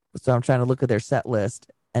I'm trying to look at their set list,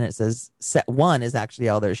 and it says set 1 is actually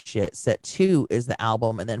all their shit. Set 2 is the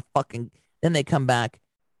album, and then they come back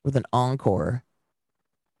with an encore.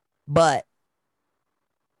 But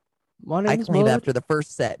I can leave after the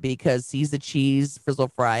first set because Seize the Cheese, Frizzle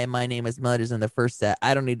Fry, and My Name is Mud is in the first set.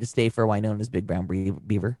 I don't need to stay for Winona's Big Brown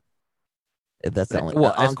Beaver. If that's the only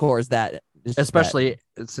encore is that. Especially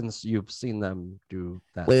since you've seen them do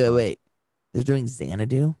that. Wait. They're doing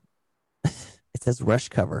Xanadu. It says Rush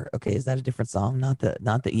cover. Okay, is that a different song? Not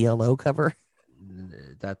the ELO cover.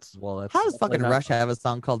 That's how does fucking Rush have a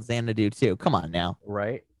song called Xanadu too? Come on now.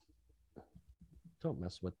 Right. Don't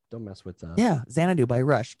mess with. Yeah, Xanadu by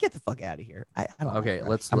Rush. Get the fuck out of here. I don't. Okay,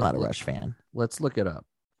 I'm not a Rush fan. Let's look it up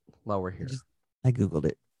while we're here. I googled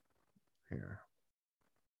it. Here.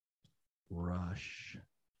 Rush.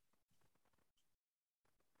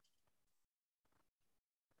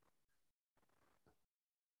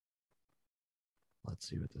 Let's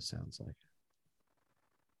see what this sounds like.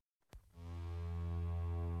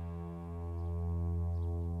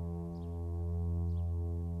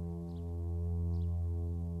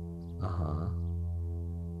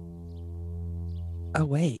 Oh,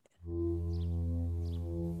 wait.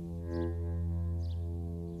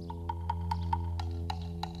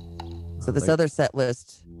 So this other set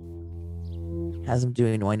list has him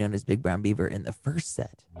doing Winona's Big Brown Beaver in the first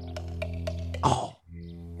set. Oh,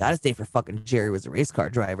 gotta stay for fucking Jerry Was a Race Car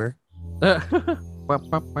Driver. And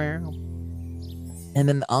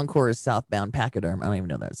then the encore is Southbound Pachyderm. I don't even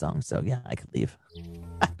know that song, so yeah, I could leave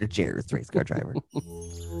after Jerry Was a Race Car Driver.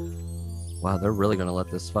 Wow, they're really gonna let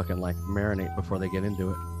this fucking like marinate before they get into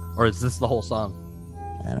it, or is this the whole song?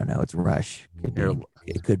 I don't know. It's Rush.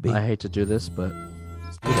 It could be. I hate to do this, but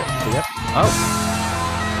yep. Oh,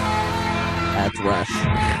 that's Rush.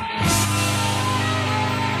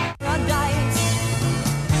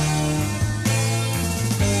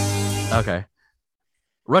 Okay.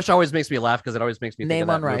 Rush always makes me laugh because it always makes me think Name of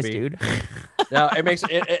that on Rice, movie. dude. No, it makes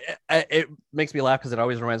me laugh because it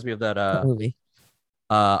always reminds me of that movie.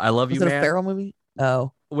 I Love You, Man. Man. A Ferrell movie?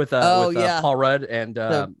 Oh. With Paul Rudd and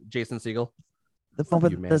Jason Segel. The phone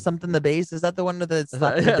with the something the bass. Is that the one with the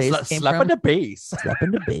slap in the bass came slap from? in the bass. Slap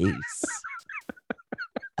in the bass.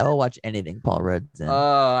 I will watch anything Paul Rudd's in.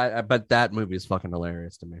 But that movie is fucking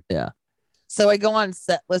hilarious to me. Yeah. So I go on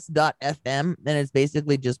setlist.fm, and it's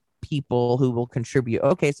basically just people who will contribute.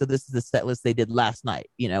 Okay, so this is the set list they did last night,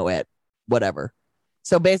 at whatever.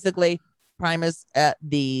 So basically, Primus at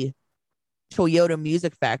the Toyota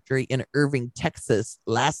Music Factory in Irving, Texas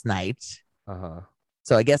last night.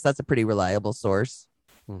 So I guess that's a pretty reliable source.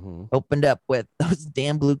 Opened up with those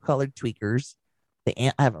damn blue-colored tweakers.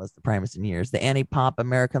 I haven't listened to Primus in years. The Anti-Pop,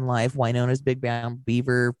 American Life, Winona's Big Brown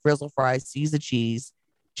Beaver, Frizzle Fry, Seize the Cheese,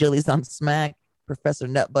 Jilly's on Smack, Professor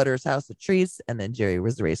Nutbutter's House of Treats, and then Jerry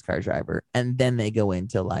Was the Race Car Driver. And then they go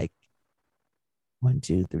into like 1,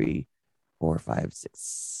 2, 3, 4, 5, 6,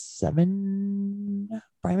 7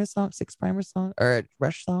 Primus songs, 6 Primus songs, or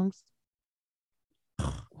Rush songs.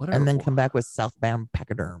 And then come back with Southbound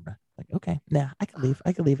Pachyderm. Like, okay, nah, I could leave.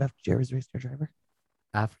 I could leave after Jerry Was the Race Car Driver.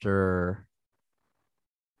 After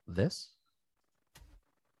this?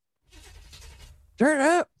 Turn it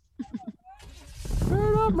up.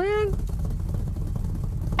 Turn it up, man.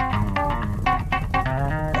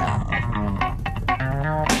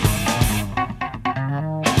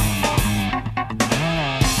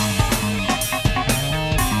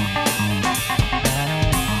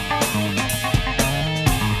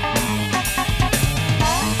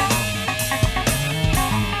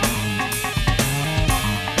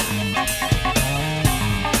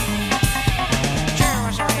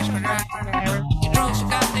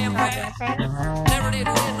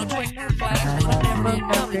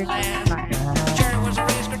 Jerry was a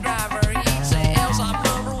race car driver. He'd say, "Else I'm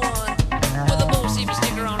number one." With a bull CP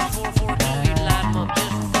sticker on a 442, he'd light 'em up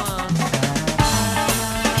just for fun.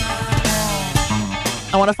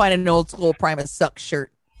 I want to find an old school Primus Suck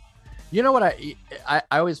shirt. You know what I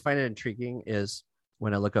always find it intriguing is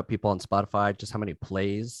when I look up people on Spotify, just how many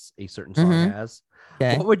plays a certain song has.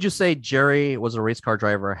 Okay. What would you say Jerry was a race car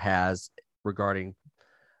driver has regarding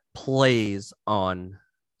plays on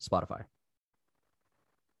Spotify?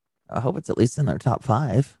 I hope it's at least in their top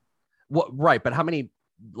 5. What? Right, but how many?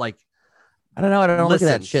 Like, I don't know. I don't look at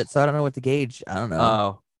that shit, so I don't know what to gauge. I don't know.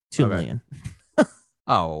 Oh, 2 million.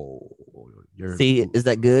 Oh, see, is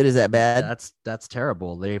that good? Is that bad? That's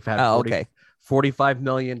terrible. They've had 45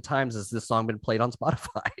 million times has this song been played on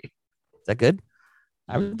Spotify. Is that good?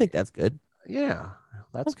 I would think that's good. Yeah,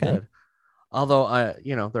 that's good. Although,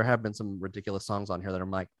 there have been some ridiculous songs on here that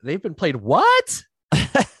I'm like, they've been played what?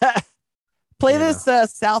 Play this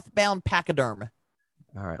Southbound Pachyderm.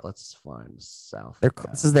 All right, let's find South.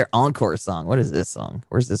 This is their encore song. What is this song?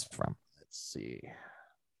 Where's this from? Let's see.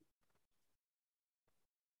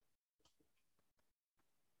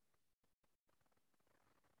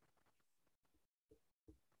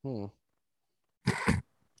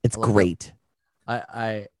 It's great. Oh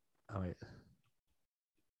wait.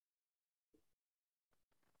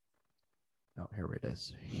 Oh, here it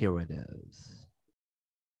is. Here it is.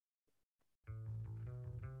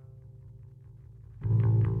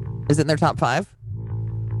 Is it in their top 5?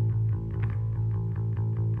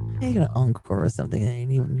 Are you gonna encore or something that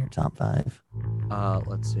ain't even in your top 5?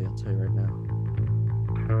 Let's see. I'll tell you right now.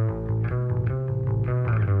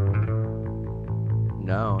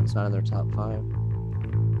 No, it's not in their top 5.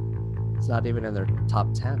 It's not even in their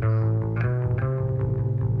top 10.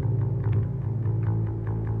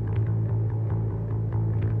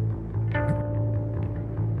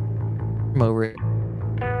 I'm over it.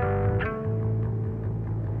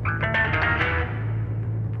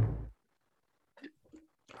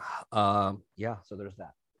 Yeah, so there's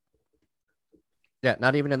that. Yeah,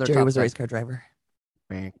 not even in their Jerry top was 10. a race car driver.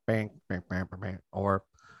 Bang, bang, bang, bang, bang, bang. Or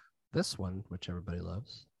this one, which everybody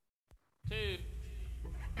loves. 2.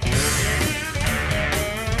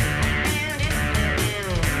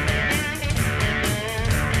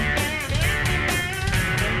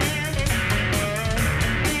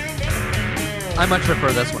 I much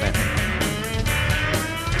prefer this one, I think.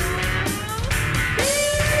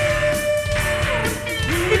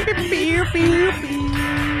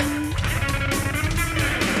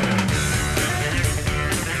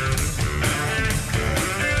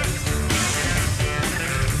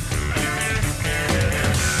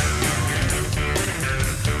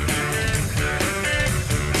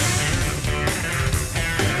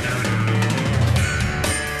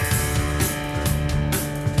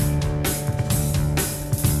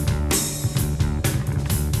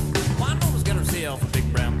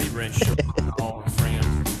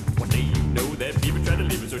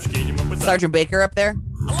 Sergeant Baker up there.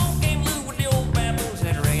 Along came Lou with the old baboons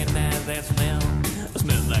had to recognize that smell. It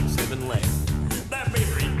smells like 7 legs. That baby.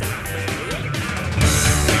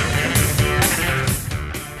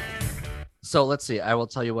 So let's see. I will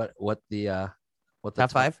tell you what the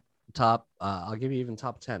top 5. I'll give you even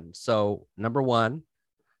top 10. So number 1,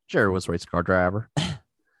 Jerry was a race car driver.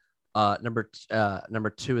 Number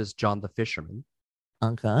 2 is John the Fisherman.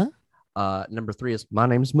 Okay. Number 3 is My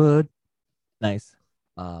Name's Mud. Nice.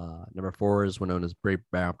 Number 4 is known as Brave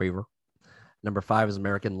Brown Beaver. Number 5 is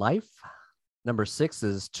American Life. Number 6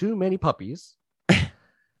 is Too Many Puppies.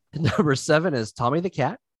 Number 7 is Tommy the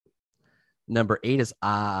Cat. Number 8 is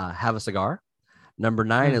Have a Cigar. Number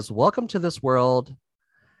 9 is Welcome to This World.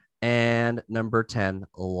 And number 10,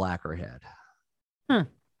 Lacquerhead.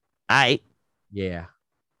 Yeah.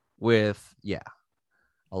 With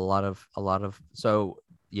a lot of so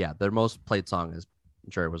yeah, their most played song is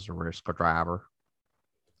Jerry was a race car driver.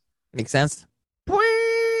 Makes sense.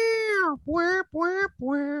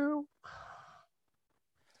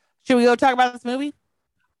 Should we go talk about this movie?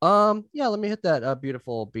 Yeah, let me hit that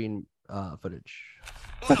beautiful bean footage.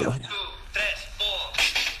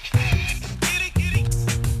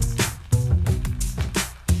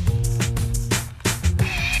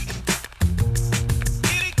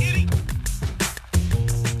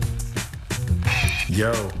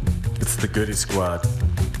 Yo, it's the Goody Squad.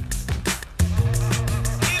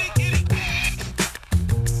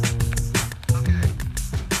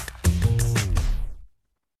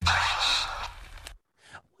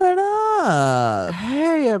 What up?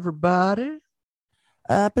 Hey, everybody.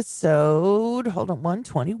 Episode,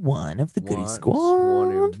 121 of the Goody Squad.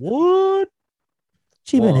 121.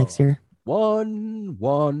 Cheeba next year.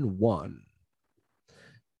 111.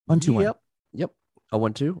 1-2-1. Yep. A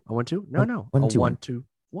 1-2. A 1-2. No.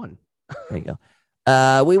 1-2-1. There you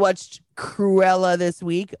go. We watched Cruella this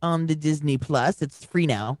week on the Disney Plus. It's free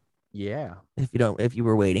now. Yeah. If you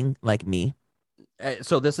were waiting like me.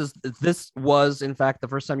 So this was in fact the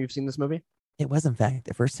first time you've seen this movie? It was in fact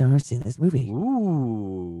the first time I've seen this movie.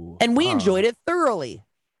 Ooh. And we enjoyed it thoroughly.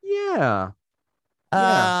 Yeah.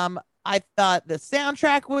 I thought the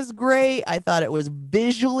soundtrack was great. I thought it was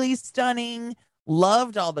visually stunning.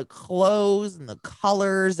 Loved all the clothes and the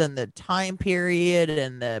colors and the time period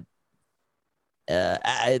and the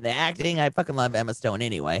acting. I fucking love Emma Stone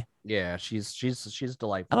anyway. Yeah, she's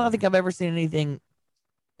delightful. I don't think I've ever seen anything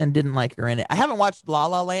and didn't like her in it. I haven't watched La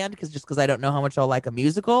La Land because I don't know how much I'll like a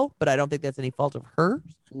musical, but I don't think that's any fault of hers.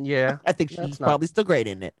 Yeah, I think she's probably still great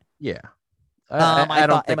in it. Yeah, I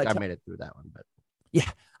don't think I made it through that one, but yeah,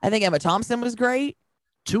 I think Emma Thompson was great.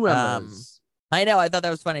 2 Emmas. I know. I thought that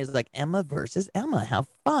was funny. It's like Emma versus Emma. How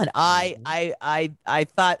fun! I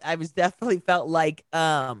thought I was definitely felt like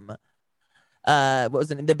what was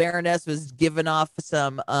it? The Baroness was giving off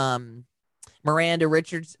some Miranda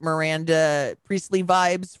Priestley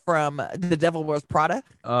vibes from The Devil Wears Prada.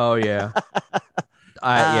 Oh yeah,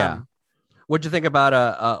 yeah. What'd you think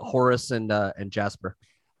about Horace and Jasper?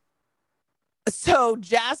 So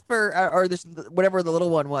Jasper or this whatever the little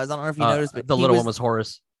one was, I don't know if you noticed, but the little one was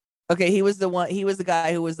Horace. Okay, he was the one. He was the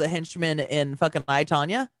guy who was the henchman in fucking I,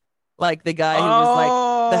 Tonya. Like the guy who was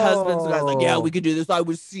like the husband's guy. Like, yeah, we could do this. I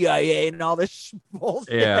was CIA and all this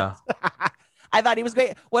bullshit. Yeah. I thought he was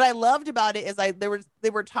great. What I loved about it is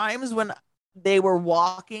there were times when they were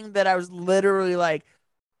walking that I was literally like,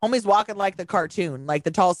 homie's walking like the cartoon. Like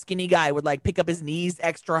the tall, skinny guy would like pick up his knees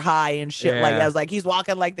extra high and shit. Yeah. Like I was like, he's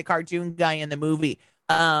walking like the cartoon guy in the movie.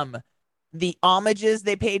 The homages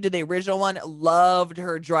they paid to the original one, loved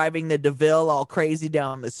her driving the DeVille all crazy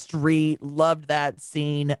down the street. Loved that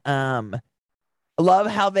scene. Love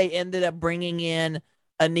how they ended up bringing in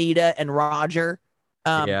Anita and Roger.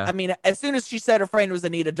 Yeah. I mean, as soon as she said her friend was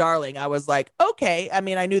Anita Darling, I was like, okay. I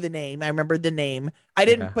mean, I knew the name. I remembered the name. I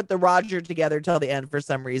didn't put the Roger together till the end for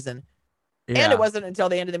some reason. Yeah. And it wasn't until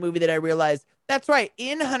the end of the movie that I realized, that's right.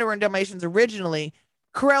 In Hunter and Dalmatians originally,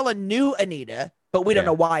 Cruella knew Anita, but we don't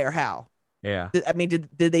know why or how. Yeah. I mean,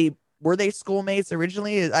 were they schoolmates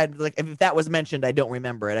originally? I like if that was mentioned, I don't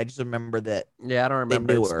remember it. I just remember that. Yeah, I don't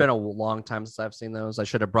remember. It's been a long time since I've seen those. I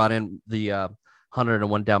should have brought in the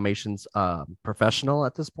 101 Dalmatians professional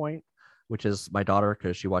at this point, which is my daughter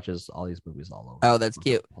because she watches all these movies all over. Oh, that's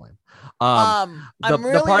cute.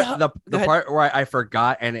 The part where I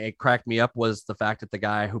forgot and it cracked me up was the fact that the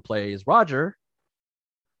guy who plays Roger.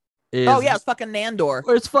 It's fucking Nandor.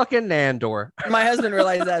 It's fucking Nandor. My husband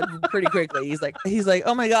realized that pretty quickly. He's like,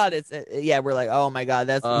 oh my god, we're like, oh my god,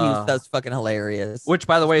 that's fucking hilarious. Which,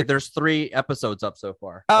 by the way, there's 3 episodes up so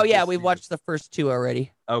far. Oh yeah, we've watched the first 2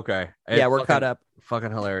 already. Okay. Yeah, we're caught up.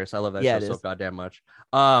 Fucking hilarious. I love that show so goddamn much.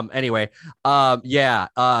 Anyway, and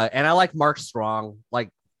I like Mark Strong.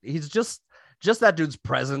 Like he's just that dude's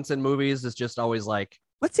presence in movies is just always like.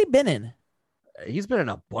 What's he been in? He's been in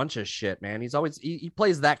a bunch of shit, man. He's always he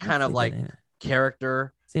plays that kind of like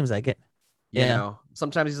character. Seems like it. You know,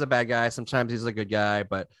 sometimes he's a bad guy, sometimes he's a good guy,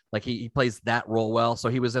 but like he plays that role well. So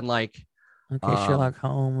he was in like Sherlock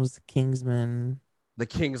Holmes, Kingsman. The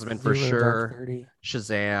Kingsman for sure.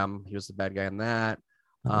 Shazam. He was the bad guy in that.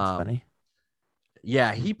 Oh, that's funny.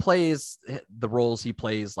 Yeah, he plays the roles he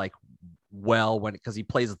plays like well because he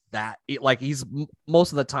plays that like he's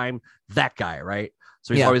most of the time that guy, right?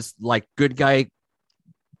 So he's always like good guy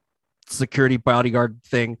security bodyguard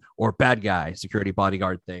thing or bad guy security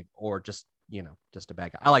bodyguard thing or just a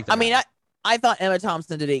bad guy. I like that. I mean, I thought Emma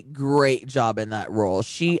Thompson did a great job in that role.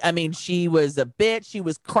 She was a bitch. She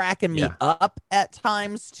was cracking me up at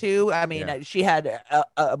times too. I mean, she had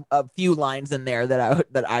a few lines in there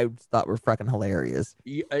that I thought were fucking hilarious.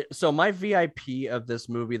 So my VIP of this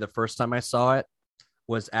movie, the first time I saw it,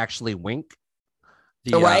 was actually Wink.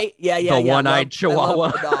 The one-eyed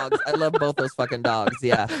Chihuahua. I love both those fucking dogs.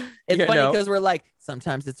 Yeah, it's funny because we're like,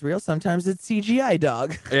 sometimes it's real, sometimes it's CGI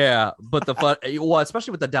dog. Yeah, but the fun, especially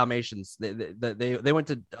with the Dalmatians, they went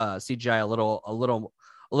to CGI a little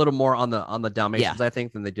more on the Dalmatians, I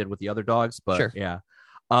think, than they did with the other dogs. But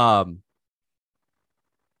I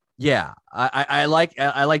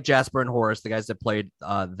like Jasper and Horace, the guys that played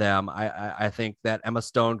them. I think that Emma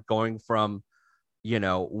Stone going from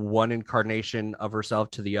one incarnation of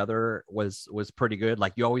herself to the other was pretty good.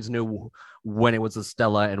 Like you always knew when it was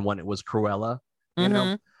Estella and when it was Cruella. You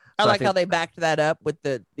know, I like how they backed that up with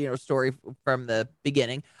the story from the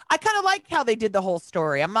beginning. I kind of like how they did the whole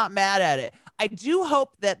story. I'm not mad at it. I do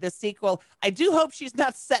hope that the sequel, I do hope she's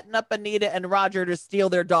not setting up Anita and Roger to steal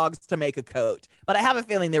their dogs to make a coat. But I have a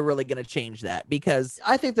feeling they're really going to change that because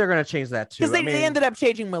I think they're going to change that too. Because they ended up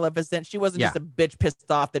changing Maleficent. She wasn't just a bitch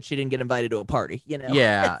pissed off that she didn't get invited to a party. You know,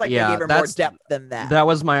 yeah, it's like they gave her more depth than that. That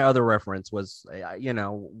was my other reference. Was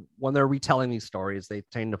when they're retelling these stories, they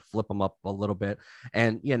tend to flip them up a little bit.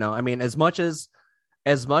 And I mean, as much as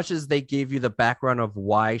they gave you the background of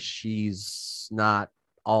why she's not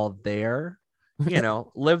all there,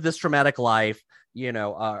 live this traumatic life,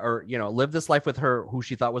 live this life with her who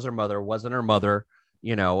she thought was her mother, wasn't her mother,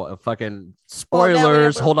 fucking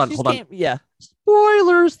spoilers. Hold on. Yeah.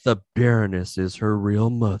 Spoilers. The Baroness is her real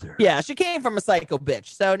mother. Yeah. She came from a psycho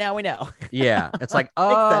bitch. So now we know. Yeah. It's like,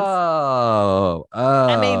 oh.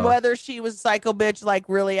 I mean, whether she was a psycho bitch, like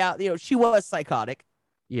really out, she was psychotic.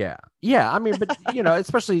 Yeah. I mean, but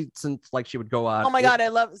especially since like she would go out. Oh my God,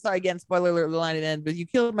 sorry again, spoiler alert, the line at the end, but you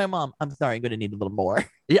killed my mom. I'm sorry, I'm gonna need a little more.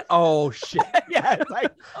 Yeah. Oh shit. Yeah. It's like,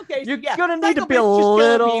 okay, you're gonna need to be a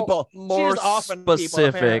little more people,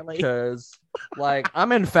 specific because like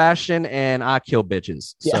I'm in fashion and I kill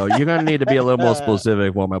bitches, so you're gonna need to be a little more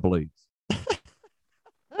specific, woman, please.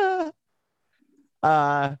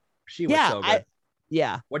 She was so good.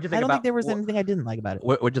 What'd you think about? I don't think there was anything I didn't like about it.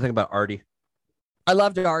 What'd you think about Artie? I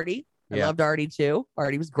loved Artie. I loved Artie too.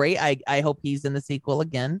 Artie was great. I hope he's in the sequel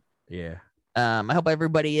again. Yeah. I hope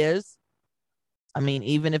everybody is. I mean,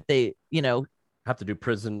 even if they, have to do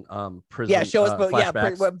prison. Yeah, show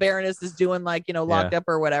us what Baroness is doing, like locked up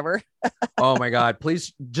or whatever. Oh my God!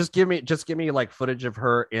 Please just give me like footage of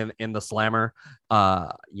her in the slammer.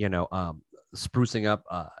 Sprucing up.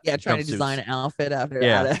 Trying to design an outfit after.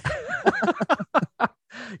 Yeah.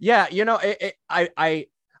 Yeah, I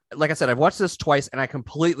like I said, I've watched this twice and I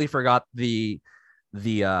completely forgot the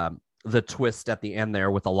twist at the end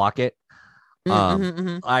there with the locket.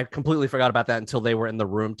 I completely forgot about that until they were in the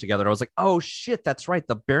room together. I was like, oh shit, that's right.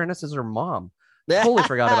 The Baroness is her mom. Totally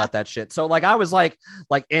forgot about that shit. So like I was like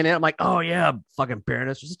in it, I'm like, oh yeah, fucking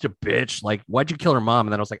Baroness, you're such a bitch. Like, why'd you kill her mom?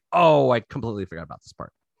 And then I was like, oh, I completely forgot about this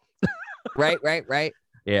part. Right.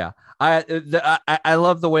 Yeah. I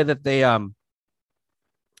love the way that they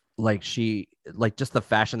just the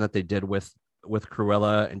fashion that they did with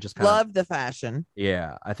Cruella and just kind love the fashion.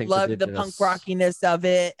 Yeah, I think love the punk rockiness of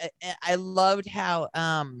it. I loved how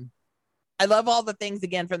I love all the things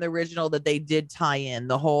again from the original that they did tie in.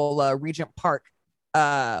 The whole Regent Park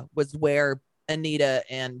was where Anita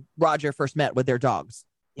and Roger first met with their dogs,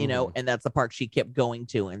 and that's the park she kept going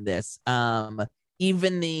to in this.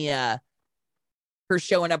 Even the her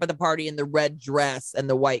showing up at the party in the red dress and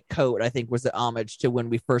the white coat, I think was the homage to when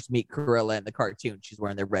we first meet Cruella in the cartoon. She's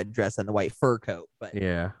wearing the red dress and the white fur coat. But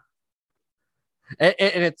yeah. And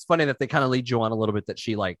it's funny that they kind of lead you on a little bit that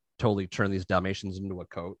she like totally turned these Dalmatians into a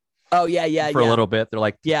coat. Oh yeah. For a little bit. They're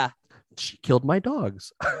like, yeah, she killed my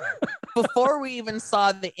dogs. Before we even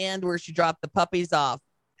saw the end where she dropped the puppies off.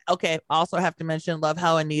 Okay. Also have to mention, love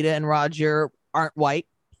how Anita and Roger aren't white.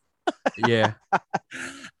 Yeah.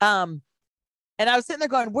 And I was sitting there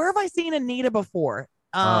going, where have I seen Anita before?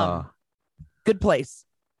 Good Place.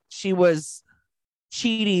 She was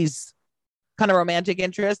Cheedy's kind of romantic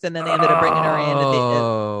interest, and then they ended up bringing her in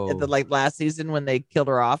at the like last season when they killed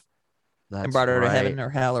her off and brought her to heaven or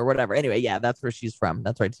hell or whatever. Anyway, yeah, that's where she's from.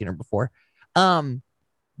 That's where I'd seen her before.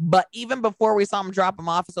 But even before we saw him drop him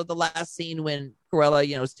off, so the last scene when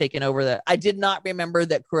Cruella, was taking over I did not remember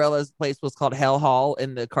that Cruella's place was called Hell Hall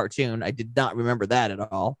in the cartoon. I did not remember that at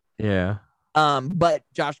all. Yeah. But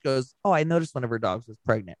Josh goes, oh, I noticed one of her dogs was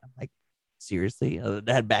pregnant. I'm like, seriously? I had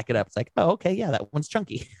to back it up. It's like, oh, okay, yeah, that one's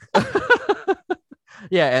chunky.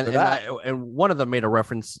 Yeah, and one of them made a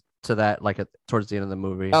reference to that like towards the end of the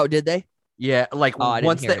movie. Oh, did they? Yeah, like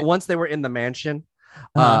once they were in the mansion,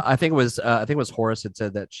 I think it was Horace had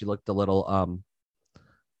said that she looked a little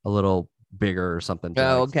bigger or something.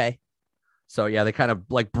 Oh, okay. So yeah, they kind of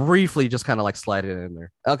like briefly just kind of like slide it in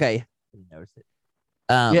there. Okay, didn't notice it.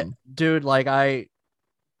 Yeah, dude, like I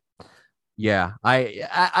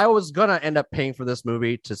was gonna end up paying for this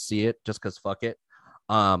movie to see it just because fuck it.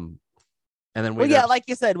 And then like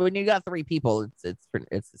you said, when you got three people, it's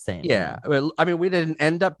the same. Yeah, I mean, we didn't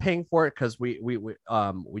end up paying for it because we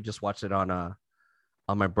just watched it on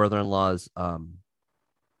my brother-in-law's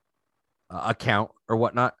account or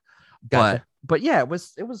whatnot. Gotcha. But yeah, it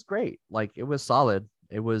was great. Like it was solid.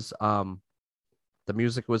 It was the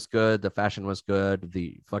music was good. The fashion was good.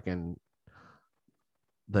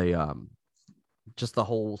 Just the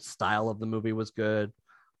whole style of the movie was good.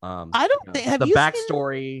 I don't think the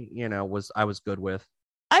backstory, I was good with.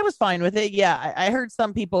 I was fine with it. Yeah, I heard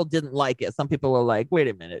some people didn't like it. Some people were like, "Wait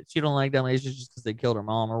a minute, she don't like Dalmatians just because they killed her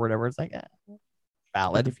mom or whatever." It's like,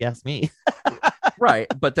 valid if you ask me. Right,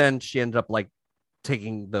 but then she ended up like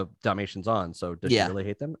taking the Dalmatians on. So does she really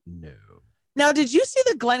hate them? No. Now, did you see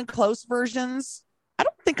the Glenn Close versions? I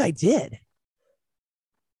don't think I did.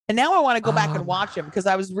 And now I want to go back and watch them because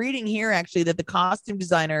I was reading here actually that the costume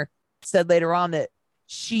designer said later on that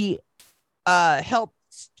she helped.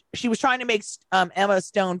 She was trying to make Emma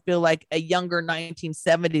Stone feel like a younger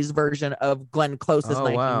 1970s version of Glenn Close's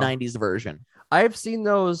 1990s version. I've seen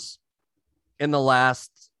those in the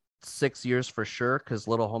last 6 years for sure because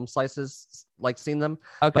Little Home Slices like seen them.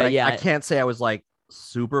 Okay, but yeah. I can't say I was like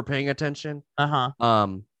super paying attention. Uh-huh.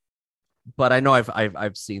 But I know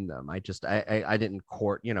I've seen them. I didn't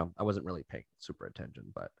court, I wasn't really paying super attention.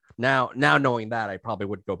 But now knowing that, I probably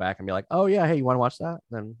would go back and be like, oh yeah, hey, you want to watch that?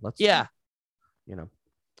 Then let's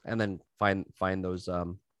and then find those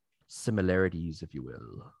similarities, if you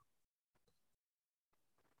will.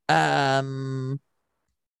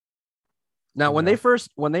 Now when they first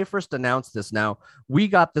announced this, now we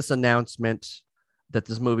got this announcement that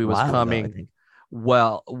this movie was coming.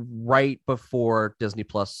 Well, right before Disney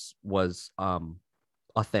Plus was a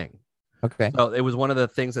thing. Okay. So it was one of the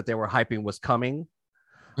things that they were hyping was coming.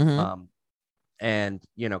 Mm-hmm. And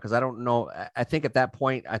because I don't know, I think at that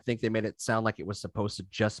point, I think they made it sound like it was supposed to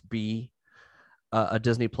just be a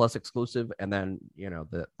Disney Plus exclusive, and then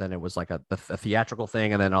then it was like a theatrical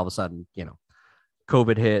thing, and then all of a sudden,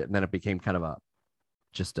 COVID hit, and then it became kind of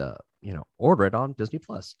order it on Disney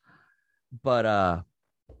Plus. But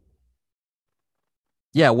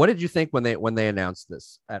yeah, what did you think when they announced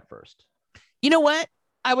this at first? You know what?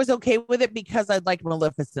 I was okay with it because I liked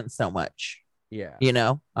Maleficent so much. Yeah.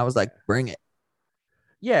 I was like, bring it.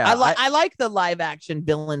 Yeah. I like the live action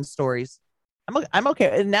villain stories. I'm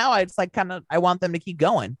okay. And now it's like I want them to keep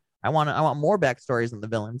going. I want more backstories on the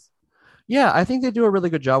villains. Yeah, I think they do a really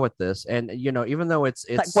good job with this. And even though it's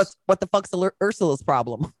like what the fuck's Ursula's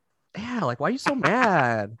problem? Yeah, like why are you so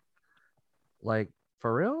mad? Like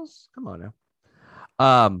for reals? Come on now.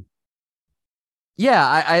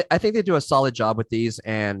 Yeah, I think they do a solid job with these,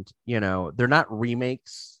 and they're not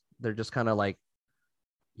remakes. They're just kind of like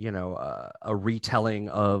a retelling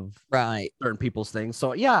of certain people's things.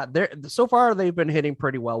 So yeah, so far they've been hitting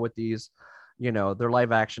pretty well with these. Their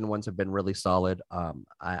live action ones have been really solid. I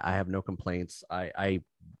have no complaints. I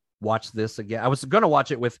watched this again. I was gonna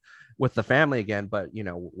watch it with the family again, but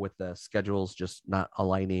with the schedules just not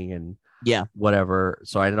aligning and whatever.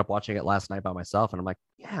 So I ended up watching it last night by myself, and I'm like,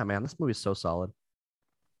 yeah, man, this movie's so solid.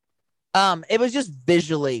 It was just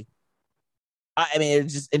visually. I mean, it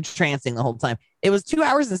was just entrancing the whole time. It was 2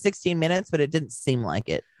 hours and 16 minutes, but it didn't seem like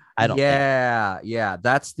it. I don't. Yeah.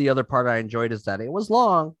 That's the other part I enjoyed, is that it was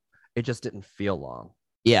long. It just didn't feel long.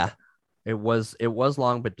 Yeah, it was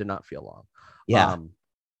long, but did not feel long. Yeah.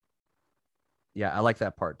 Yeah, I like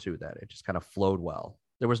that part too. That it just kind of flowed well.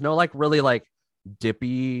 There was no like really like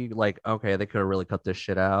dippy. Like okay, they could have really cut this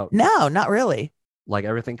shit out. No, not really. Like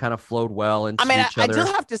everything kind of flowed well into each I other. do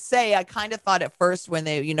have to say, I kind of thought at first when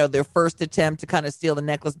they, their first attempt to kind of steal the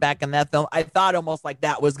necklace back in that film, I thought almost like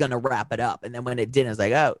that was going to wrap it up. And then when it didn't, it's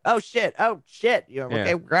like, oh shit.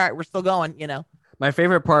 Okay, right, we're still going, My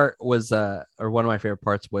favorite part was, or one of my favorite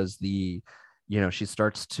parts was the, she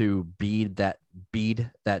starts to bead that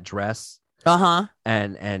dress. Uh-huh.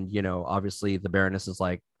 And obviously the Baroness is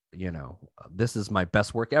like, this is my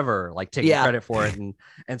best work ever, like taking credit for it.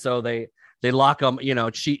 And so they lock them,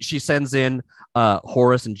 she sends in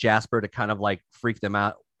Horace and Jasper to kind of like freak them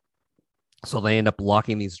out. So they end up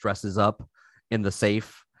locking these dresses up in the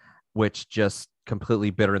safe, which just completely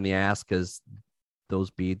bit her in the ass because those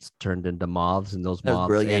beads turned into moths, and those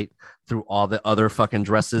moths ate through all the other fucking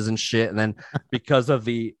dresses and shit. And then because of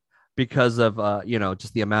just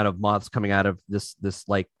the amount of moths coming out of this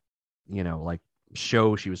like, like fashion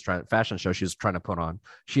show she was trying to put on,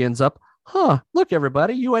 she ends up, look,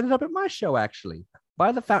 everybody, you ended up at my show actually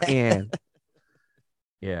by the fountain.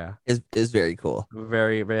 Yeah, is very cool.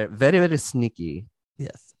 Very, very, very, very sneaky.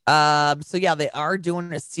 Yes. So yeah, they are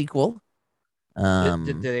doing a sequel.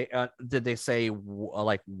 Did they say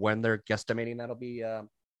like when they're guesstimating that'll be?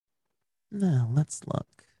 No, let's look.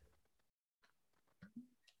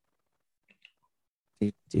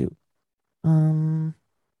 I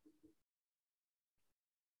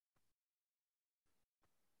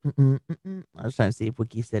was trying to see if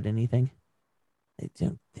Wiki said anything. I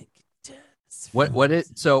don't think it does.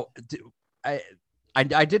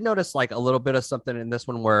 I did notice like a little bit of something in this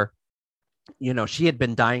one where, she had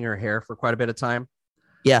been dyeing her hair for quite a bit of time.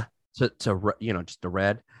 Yeah. To just the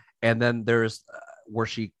red. And then there's where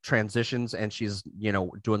she transitions and she's,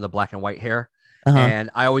 doing the black and white hair. And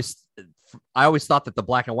I always thought that the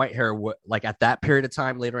black and white hair, like at that period of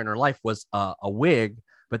time later in her life, was a wig.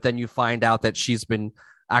 But then you find out that she's been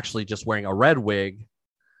actually just wearing a red wig,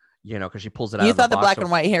 because she pulls it out. You thought the black and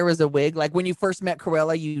white hair was a wig? Like when you first met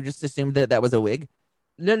Cruella, you just assumed that was a wig?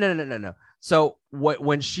 No. So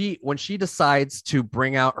when she decides to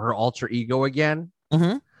bring out her alter ego again,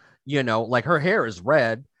 like her hair is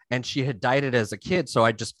red and she had dyed it as a kid. So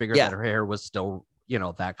I just figured that her hair was still,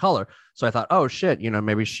 that color. So I thought, oh shit,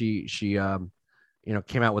 maybe she came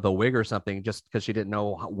out with a wig or something just because she didn't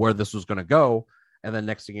know where this was going to go. And then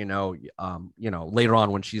next thing later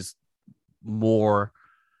on when she's more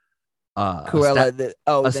Cruella,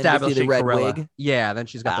 establishing the red Cruella. wig. Yeah, then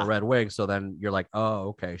she's got the red wig. So then you're like, oh,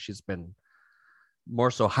 okay, she's been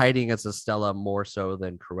more so hiding as Estella more so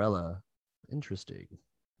than Cruella. Interesting.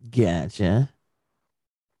 Gotcha.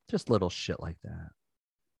 Just little shit like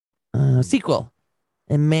that. Sequel.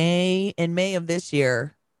 In May of this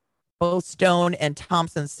year, both Stone and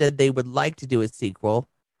Thompson said they would like to do a sequel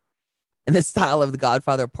in the style of The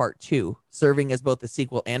Godfather Part 2, serving as both a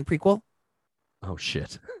sequel and prequel. Oh,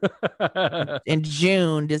 shit. In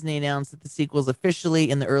June, Disney announced that the sequel is officially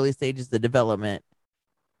in the early stages of development,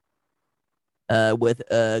 with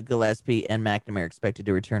Gillespie and McNamara expected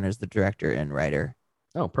to return as the director and writer.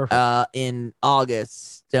 Oh, perfect. In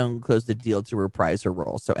August, Stone closed the deal to reprise her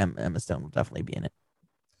role, so Emma Stone will definitely be in it.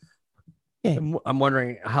 Yeah. I'm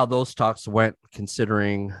wondering how those talks went,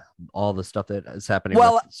 considering all the stuff that is happening.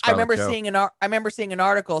 Well, with I remember seeing an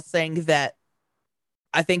article saying that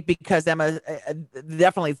I think because Emma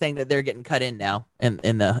definitely saying that they're getting cut in now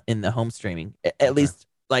in the home streaming. At least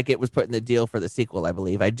like it was put in the deal for the sequel, I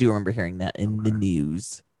believe. I do remember hearing that in the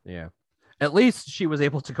news. Yeah. At least she was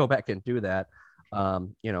able to go back and do that.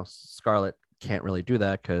 Scarlett can't really do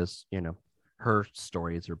that because, her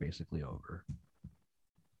stories are basically over.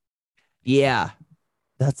 Yeah.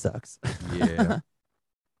 That sucks. Yeah.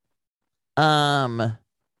 So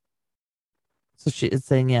it's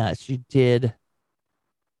saying, yeah, she did.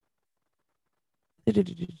 Trying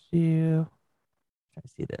to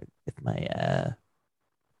see that if my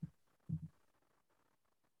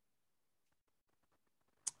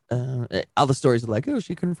all the stories are like, oh,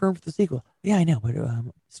 she confirmed the sequel. Yeah, I know, but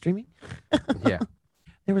streaming. Yeah,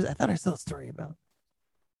 I thought I saw a story about.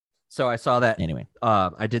 So I saw that anyway.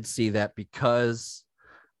 I did see that because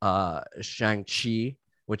Shang-Chi,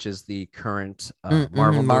 which is the current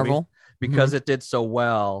Marvel movie, because it did so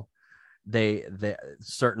well. They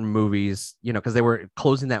certain movies, because they were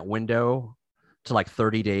closing that window to like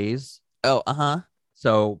 30 days. Oh,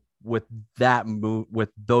 So with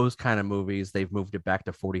those kind of movies, they've moved it back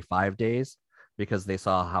to 45 days because they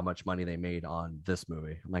saw how much money they made on this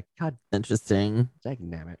movie. I'm like, God, interesting.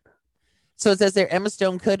 Damn it. So it says there, Emma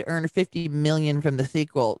Stone could earn $50 million from the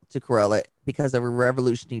sequel to Cruella because of a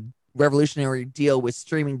revolutionary deal with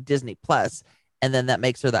streaming Disney Plus, and then that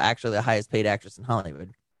makes her actually the highest paid actress in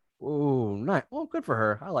Hollywood. Ooh, nice. Well, good for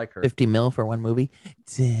her. I like her. 50 mil for one movie.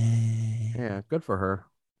 Dang. Yeah, good for her.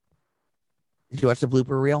 Did you watch the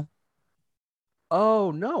blooper reel?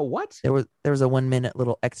 Oh no! What? There was a 1 minute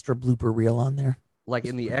little extra blooper reel on there, like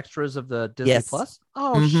in the extras of the Disney Plus.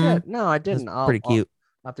 Oh shit! No, I didn't. Pretty cute.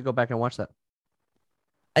 I'll have to go back and watch that.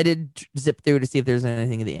 I did zip through to see if there's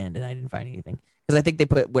anything at the end, and I didn't find anything because I think they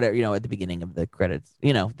put whatever at the beginning of the credits.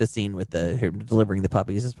 The scene with her delivering the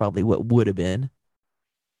puppies is probably what would have been.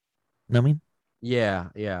 Know what I mean? Yeah.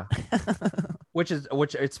 which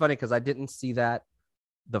it's funny because I didn't see that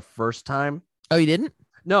the first time. Oh, you didn't?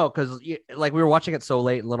 No, because like we were watching it so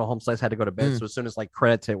late, and Little Home Slice had to go to bed. So as soon as like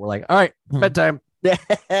credits hit, we're like, all right, bedtime. They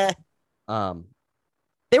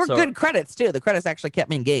were good credits too. The credits actually kept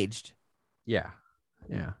me engaged. Yeah.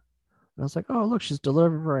 And I was like, oh look, she's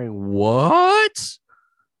delivering what?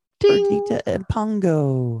 Perdita and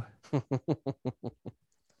Pongo.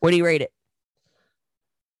 What do you rate it?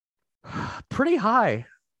 Pretty high.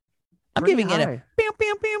 I'm giving it a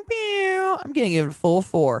I'm giving it a full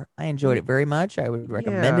 4. I enjoyed it very much. I would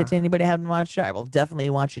recommend it to anybody who hasn't watched it. I will definitely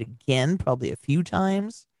watch it again, probably a few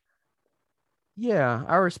times. Yeah,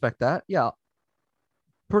 I respect that. Yeah.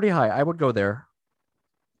 Pretty high. I would go there.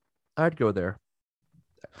 I'd go there.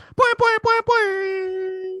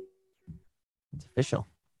 It's official.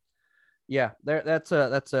 Yeah, that's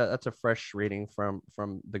a fresh reading from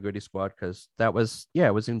the Goody Squad because that was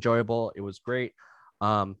it was enjoyable. It was great.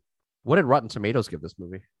 What did Rotten Tomatoes give this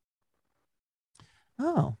movie?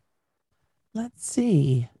 Oh, let's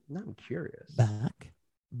see. Now I'm curious. Back.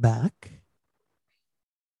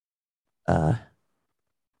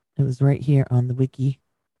 It was right here on the wiki.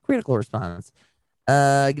 Critical response.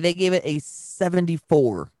 They gave it a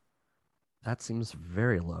 74. That seems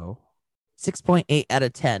very low. 6.8 out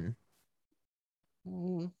of 10.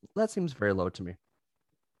 That seems very low to me.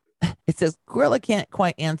 It says Cruella can't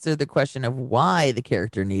quite answer the question of why the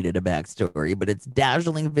character needed a backstory, but its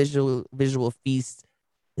dazzling visual feast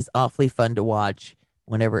is awfully fun to watch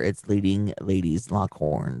whenever it's leading ladies lock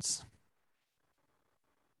horns.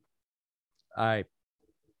 I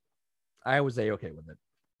was okay with it.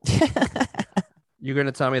 You're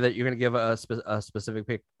gonna tell me that you're gonna give a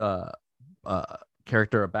specific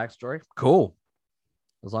character a backstory? Cool.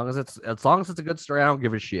 As long as it's a good story, I don't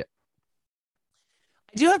give a shit.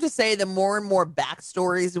 I do have to say, the more and more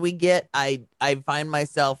backstories we get, I find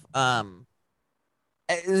myself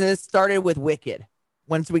it started with Wicked.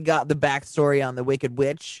 Once we got the backstory on the Wicked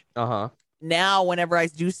Witch, now whenever I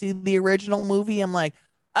do see the original movie, I'm like,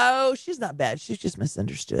 oh, she's not bad. She's just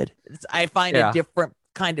misunderstood. I find a different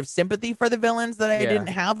kind of sympathy for the villains that I didn't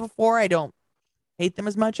have before. I don't hate them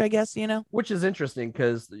as much, I guess, Which is interesting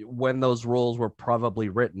because when those roles were probably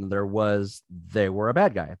written, they were a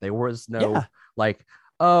bad guy. There was no like,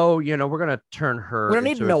 oh, we're gonna turn her. We don't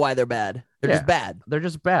need to know why they're bad. They're just bad. They're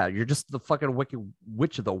just bad. You're just the fucking Wicked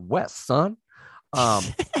Witch of the West, son.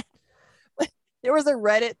 There was a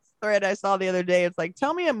Reddit thread I saw the other day. It's like,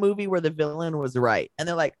 tell me a movie where the villain was right. And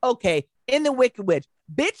they're like, okay, in The Wicked Witch,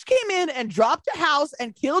 bitch came in and dropped a house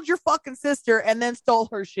and killed your fucking sister and then stole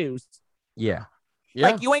her shoes. Yeah.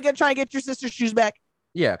 Like, you ain't gonna try and get your sister's shoes back.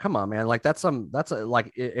 Yeah, come on, man. Like tell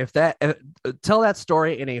that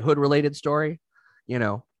story in a hood related story,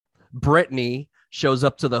 Brittany shows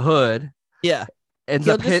up to the hood. Yeah.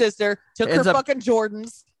 Killed your sister, took her fucking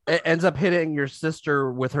Jordans. It ends up hitting your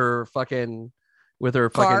sister with her fucking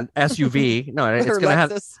SUV. No, it's gonna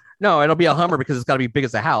Lexus. It'll be a Hummer because it's got to be big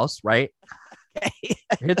as a house, right? Okay.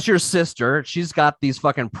 It's your sister. She's got these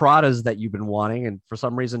fucking Pradas that you've been wanting, and for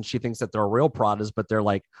some reason she thinks that they're real Pradas, but they're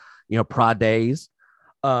like, Pradays.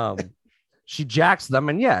 She jacks them,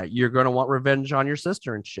 and you're gonna want revenge on your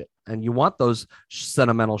sister and shit, and you want those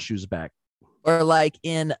sentimental shoes back. Or like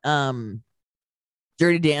in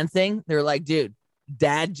Dirty Dancing, they're like, dude,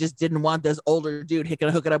 dad just didn't want this older dude hooking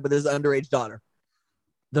up with his underage daughter.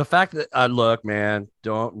 The fact that look, man,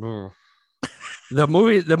 don't the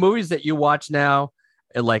movies that you watch now,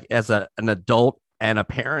 like as an adult and a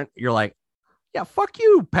parent, you're like, yeah, fuck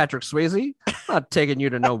you, Patrick Swayze. I'm not taking you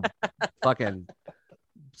to no fucking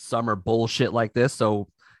summer bullshit like this. So,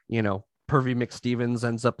 Pervy McStevens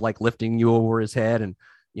ends up like lifting you over his head, and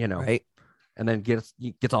right, and then gets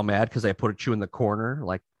all mad because they put you in the corner.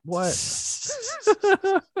 Like, what?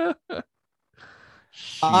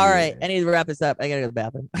 All right, I need to wrap this up. I gotta go to the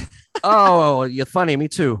bathroom. Oh, you're funny. Me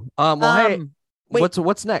too. Hey, wait.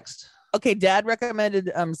 What's next? Okay, Dad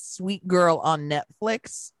recommended Sweet Girl on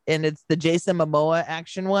Netflix, and it's the Jason Momoa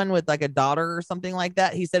action one with like a daughter or something like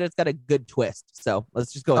that. He said it's got a good twist, so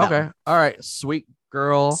let's just go with that one. All right, Sweet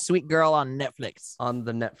Girl on Netflix. On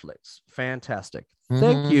the Netflix. Fantastic.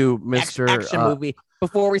 Thank you, Mr. Action movie.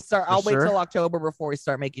 Before we start, I'll wait till October before we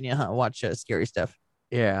start making you watch scary stuff.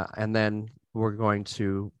 Yeah, and then we're going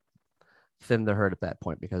to thin the herd at that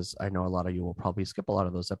point because I know a lot of you will probably skip a lot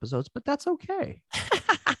of those episodes, but that's okay.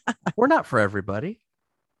 We're not for everybody.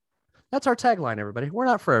 That's our tagline, everybody. We're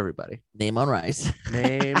not for everybody. Name on rice.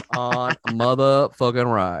 Name on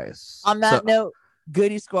motherfucking rice. On that note,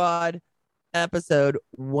 Goody Squad, episode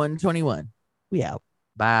 121. We out.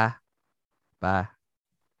 Bye. Bye.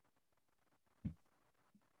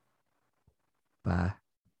 Bye.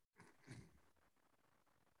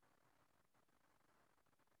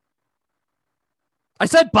 I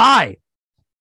said bye.